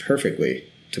leads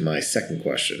perfectly to my second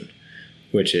question,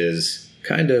 which is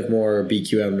kind of more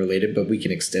BQN related, but we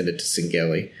can extend it to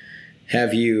Singeli.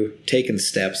 Have you taken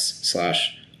steps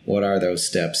 / what are those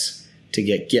steps to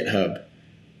get GitHub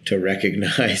to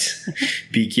recognize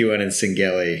BQN and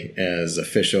Singeli as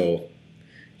official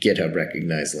GitHub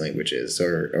recognized languages,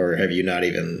 or have you not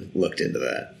even looked into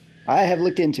that? I have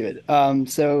looked into it.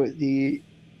 So the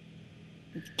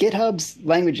GitHub's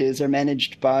languages are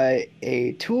managed by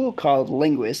a tool called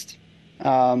Linguist,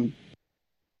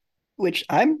 which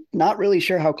I'm not really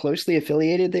sure how closely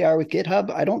affiliated they are with GitHub.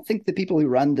 I don't think the people who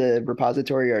run the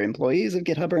repository are employees of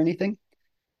GitHub or anything.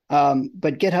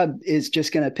 But GitHub is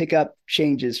just going to pick up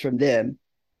changes from them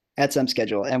at some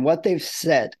schedule. And what they've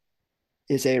set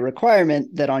is a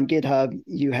requirement that on GitHub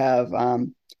you have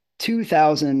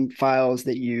 2,000 files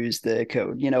that use the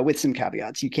code, with some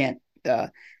caveats. You can't.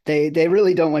 They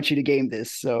really don't want you to game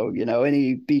this. So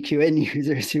any BQN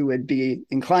users who would be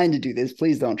inclined to do this,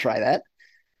 please don't try that.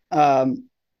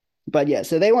 But yeah,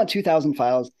 so they want 2,000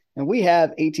 files, and we have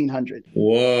 1,800.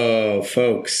 Whoa,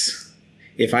 folks.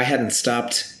 If I hadn't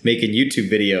stopped making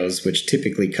YouTube videos, which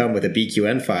typically come with a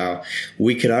BQN file,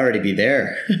 we could already be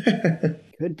there.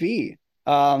 Could be.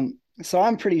 So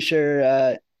I'm pretty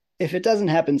sure if it doesn't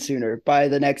happen sooner, by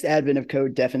the next advent of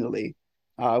code, definitely,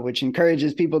 which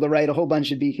encourages people to write a whole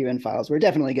bunch of BQN files, we're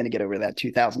definitely going to get over that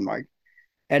 2,000 mark.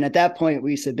 And at that point,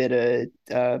 we submit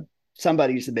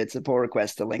somebody submits a pull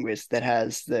request to Linguist that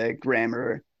has the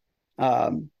grammar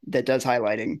that does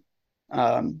highlighting.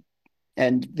 And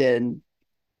then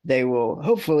they will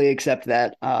hopefully accept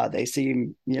that. They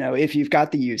seem, if you've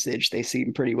got the usage, they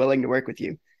seem pretty willing to work with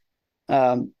you.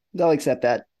 They'll accept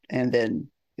that, and then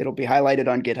it'll be highlighted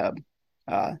on GitHub.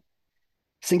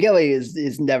 Singeli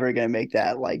is never going to make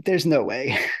that. Like, there's no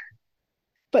way.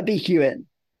 But BQN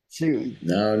soon.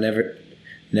 No,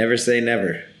 never say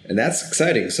never. And that's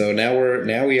exciting. So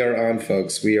now we are on,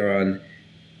 folks. We are on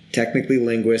technically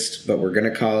Linguist, but we're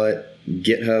going to call it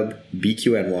GitHub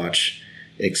BQN Watch.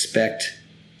 Expect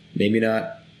maybe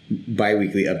not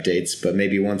bi-weekly updates, but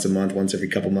maybe once a month, once every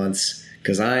couple months,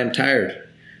 because I am tired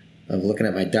of looking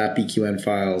at my .bqn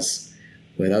files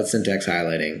without syntax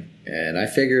highlighting. And I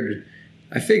figured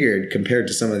compared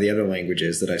to some of the other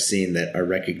languages that I've seen that are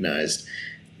recognized,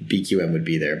 BQN would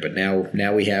be there. But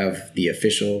now we have the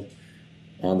official,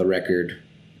 on the record,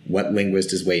 what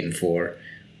Linguist is waiting for.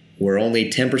 We're only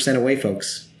 10% away,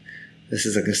 folks. This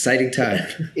is an exciting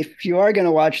time. If you are going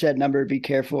to watch that number, be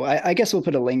careful. I guess we'll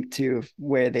put a link to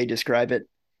where they describe it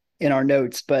in our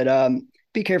notes, but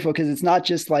be careful because it's not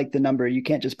just like the number. You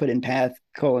can't just put in path :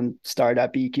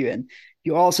 star.bqn.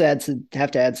 You also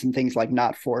have to add some things like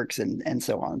not forks and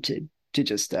so on to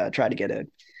just try to get a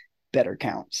better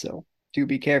count. So do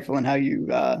be careful in how you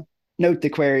note the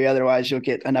query. Otherwise, you'll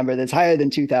get a number that's higher than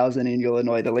 2,000 and you'll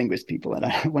annoy the linguist people. And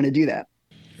I don't want to do that.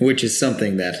 Which is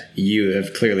something that you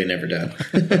have clearly never done.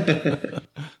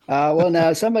 Well,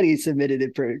 now somebody submitted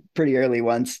it pretty early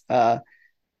once, but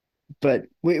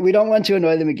we don't want to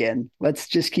annoy them again. Let's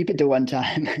just keep it to one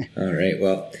time. All right.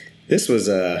 Well, this was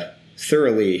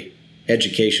thoroughly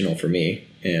educational for me,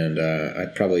 and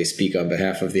I'd probably speak on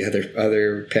behalf of the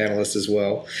other panelists as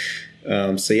well.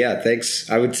 So yeah, thanks.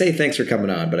 I would say thanks for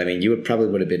coming on, but I mean, you would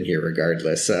have been here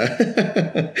regardless. So,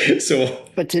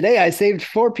 but today I saved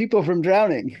 4 people from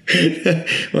drowning.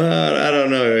 Well, I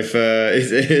don't know if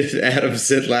Adam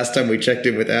said last time we checked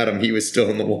in with Adam, he was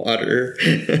still in the water.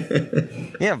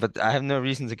 Yeah, but I have no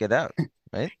reason to get out,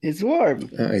 right? It's warm.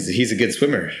 He's a good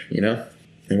swimmer, you know.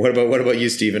 And what about you,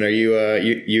 Stephen? Are you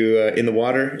in the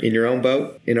water in your own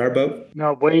boat, in our boat?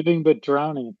 Not waving, but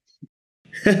drowning.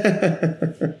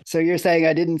 So you're saying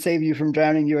I didn't save you from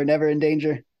drowning? You were never in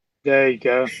danger? There you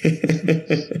go.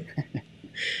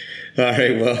 All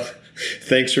right. Well,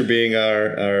 thanks for being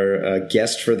our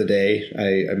guest for the day.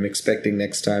 I'm expecting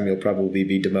next time you'll probably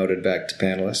be demoted back to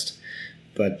panelist.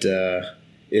 But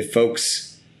if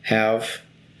folks have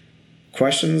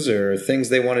questions or things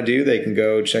they want to do, they can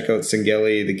go check out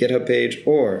Singeli, the GitHub page,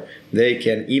 or they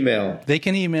can email. They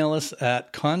can email us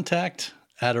at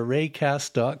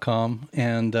contact@arraycast.com.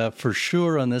 And for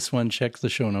sure on this one, check the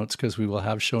show notes because we will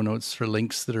have show notes for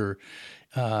links that are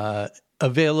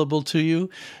available to you.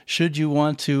 Should you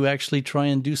want to actually try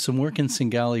and do some work in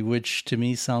Singeli, which to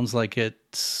me sounds like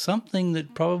it's something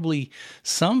that probably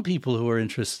some people who are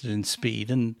interested in speed,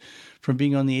 and from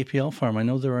being on the APL farm, I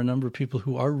know there are a number of people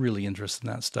who are really interested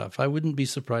in that stuff. I wouldn't be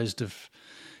surprised if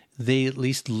they at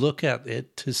least look at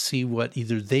it to see what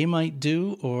either they might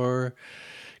do or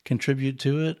contribute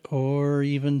to it or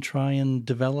even try and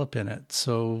develop in it.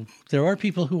 So there are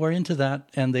people who are into that,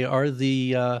 and they are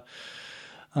the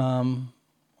I'm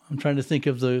trying to think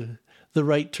of the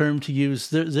right term to use.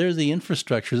 They're the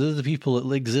infrastructure. They're the people that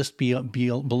exist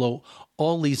below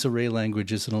all these array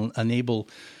languages and enable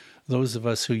those of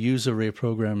us who use array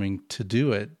programming to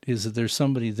do it, is that there's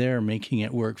somebody there making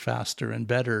it work faster and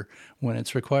better when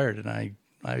it's required. And I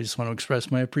just want to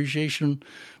express my appreciation,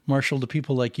 Marshall, to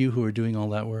people like you who are doing all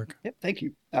that work. Yep, thank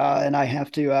you. And I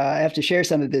have to share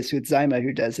some of this with Zyma,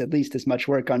 who does at least as much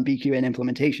work on BQN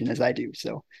implementation as I do.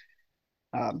 So,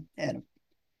 and of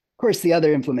course the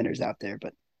other implementers out there,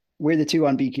 but we're the 2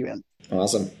 on BQN.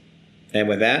 Awesome. And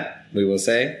with that, we will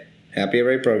say happy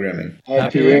array programming.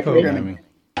 Happy array programming.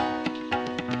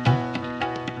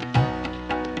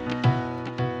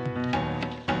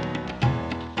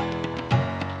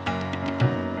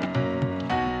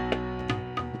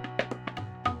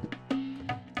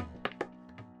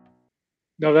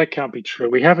 No, that can't be true.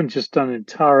 We haven't just done an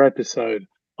entire episode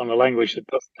on a language that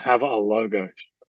doesn't have a logo.